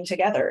everything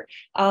together.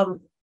 Can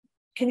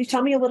you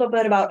tell me a little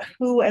bit about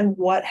who and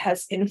what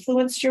has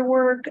influenced your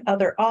work,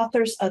 other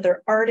authors,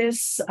 other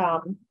artists?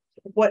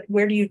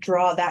 Where do you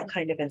draw that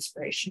kind of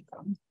inspiration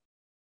from?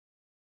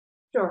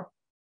 Sure.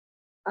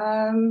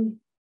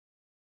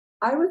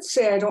 I would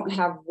say I don't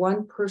have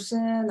one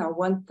person or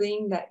one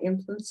thing that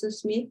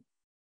influences me.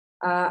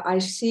 I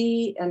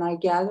see and I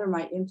gather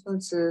my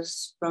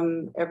influences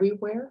from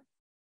everywhere,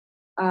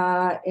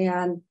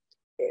 and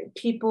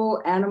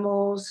people,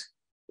 animals,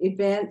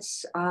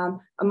 events. I'm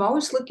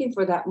always looking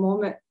for that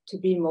moment to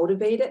be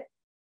motivated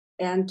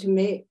and to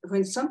make,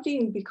 when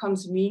something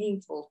becomes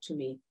meaningful to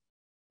me,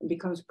 it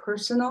becomes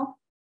personal,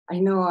 I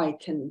know I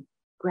can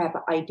grab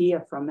an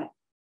idea from it.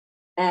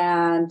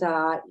 And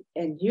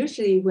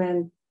usually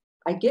when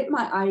I get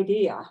my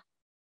idea,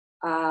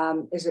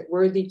 is it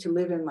worthy to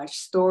live in my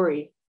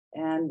story?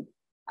 And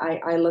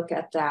I look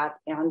at that,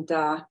 and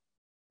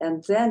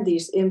then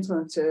these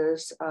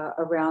influences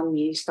around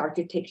me start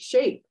to take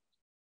shape.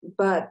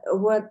 But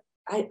what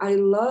I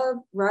love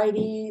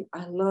writing,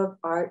 I love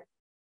art,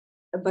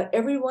 but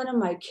every one of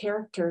my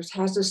characters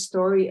has a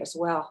story as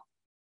well.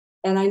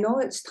 And I know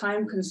it's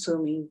time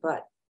consuming,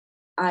 but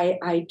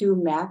I do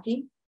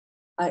mapping.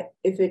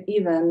 If it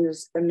even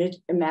is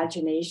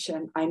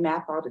imagination, I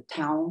map out a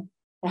town.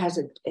 It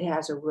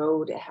has a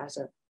road, it has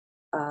a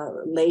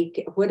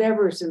lake,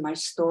 whatever is in my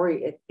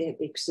story, it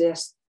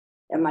exists.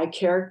 And my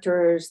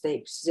characters, they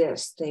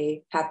exist.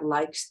 They have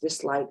likes,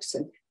 dislikes,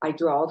 and I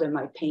draw them,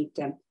 I paint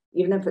them,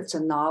 even if it's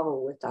a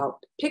novel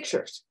without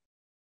pictures.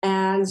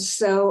 And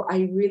so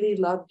I really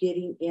love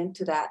getting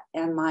into that.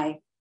 And my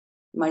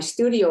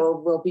studio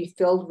will be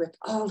filled with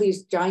all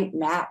these giant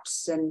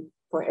maps, and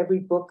for every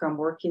book I'm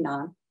working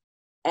on.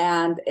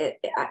 And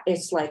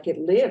it's like it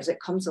lives, it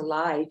comes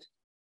alive.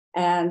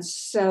 And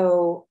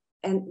so,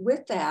 and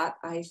with that,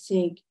 I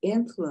think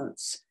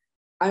influence,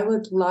 I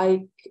would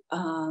like,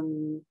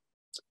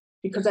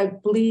 because I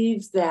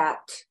believe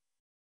that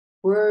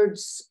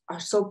words are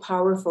so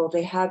powerful,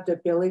 they have the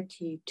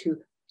ability to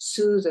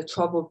soothe a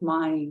troubled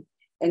mind.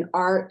 And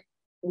art,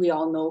 we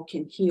all know,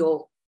 can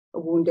heal a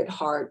wounded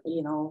heart.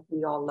 You know,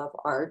 we all love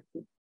art.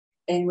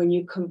 And when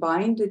you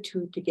combine the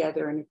two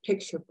together in a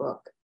picture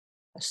book,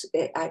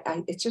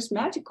 it's just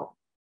magical.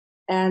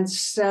 And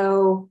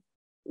so,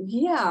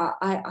 yeah,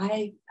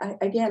 I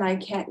again, I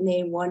can't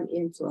name one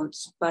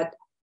influence, but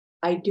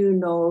I do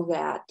know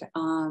that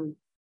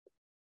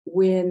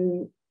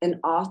when an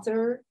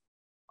author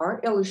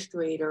or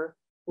illustrator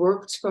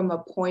works from a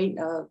point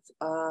of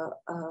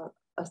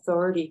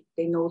authority,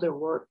 they know their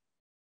work.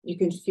 You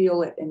can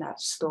feel it in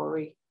that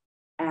story,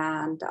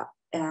 and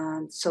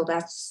so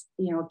that's,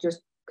 you know,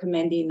 just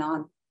commending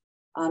on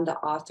the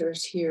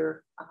authors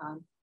here,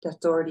 the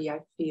authority I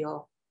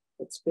feel.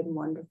 It's been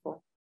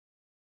wonderful.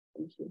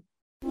 Thank you.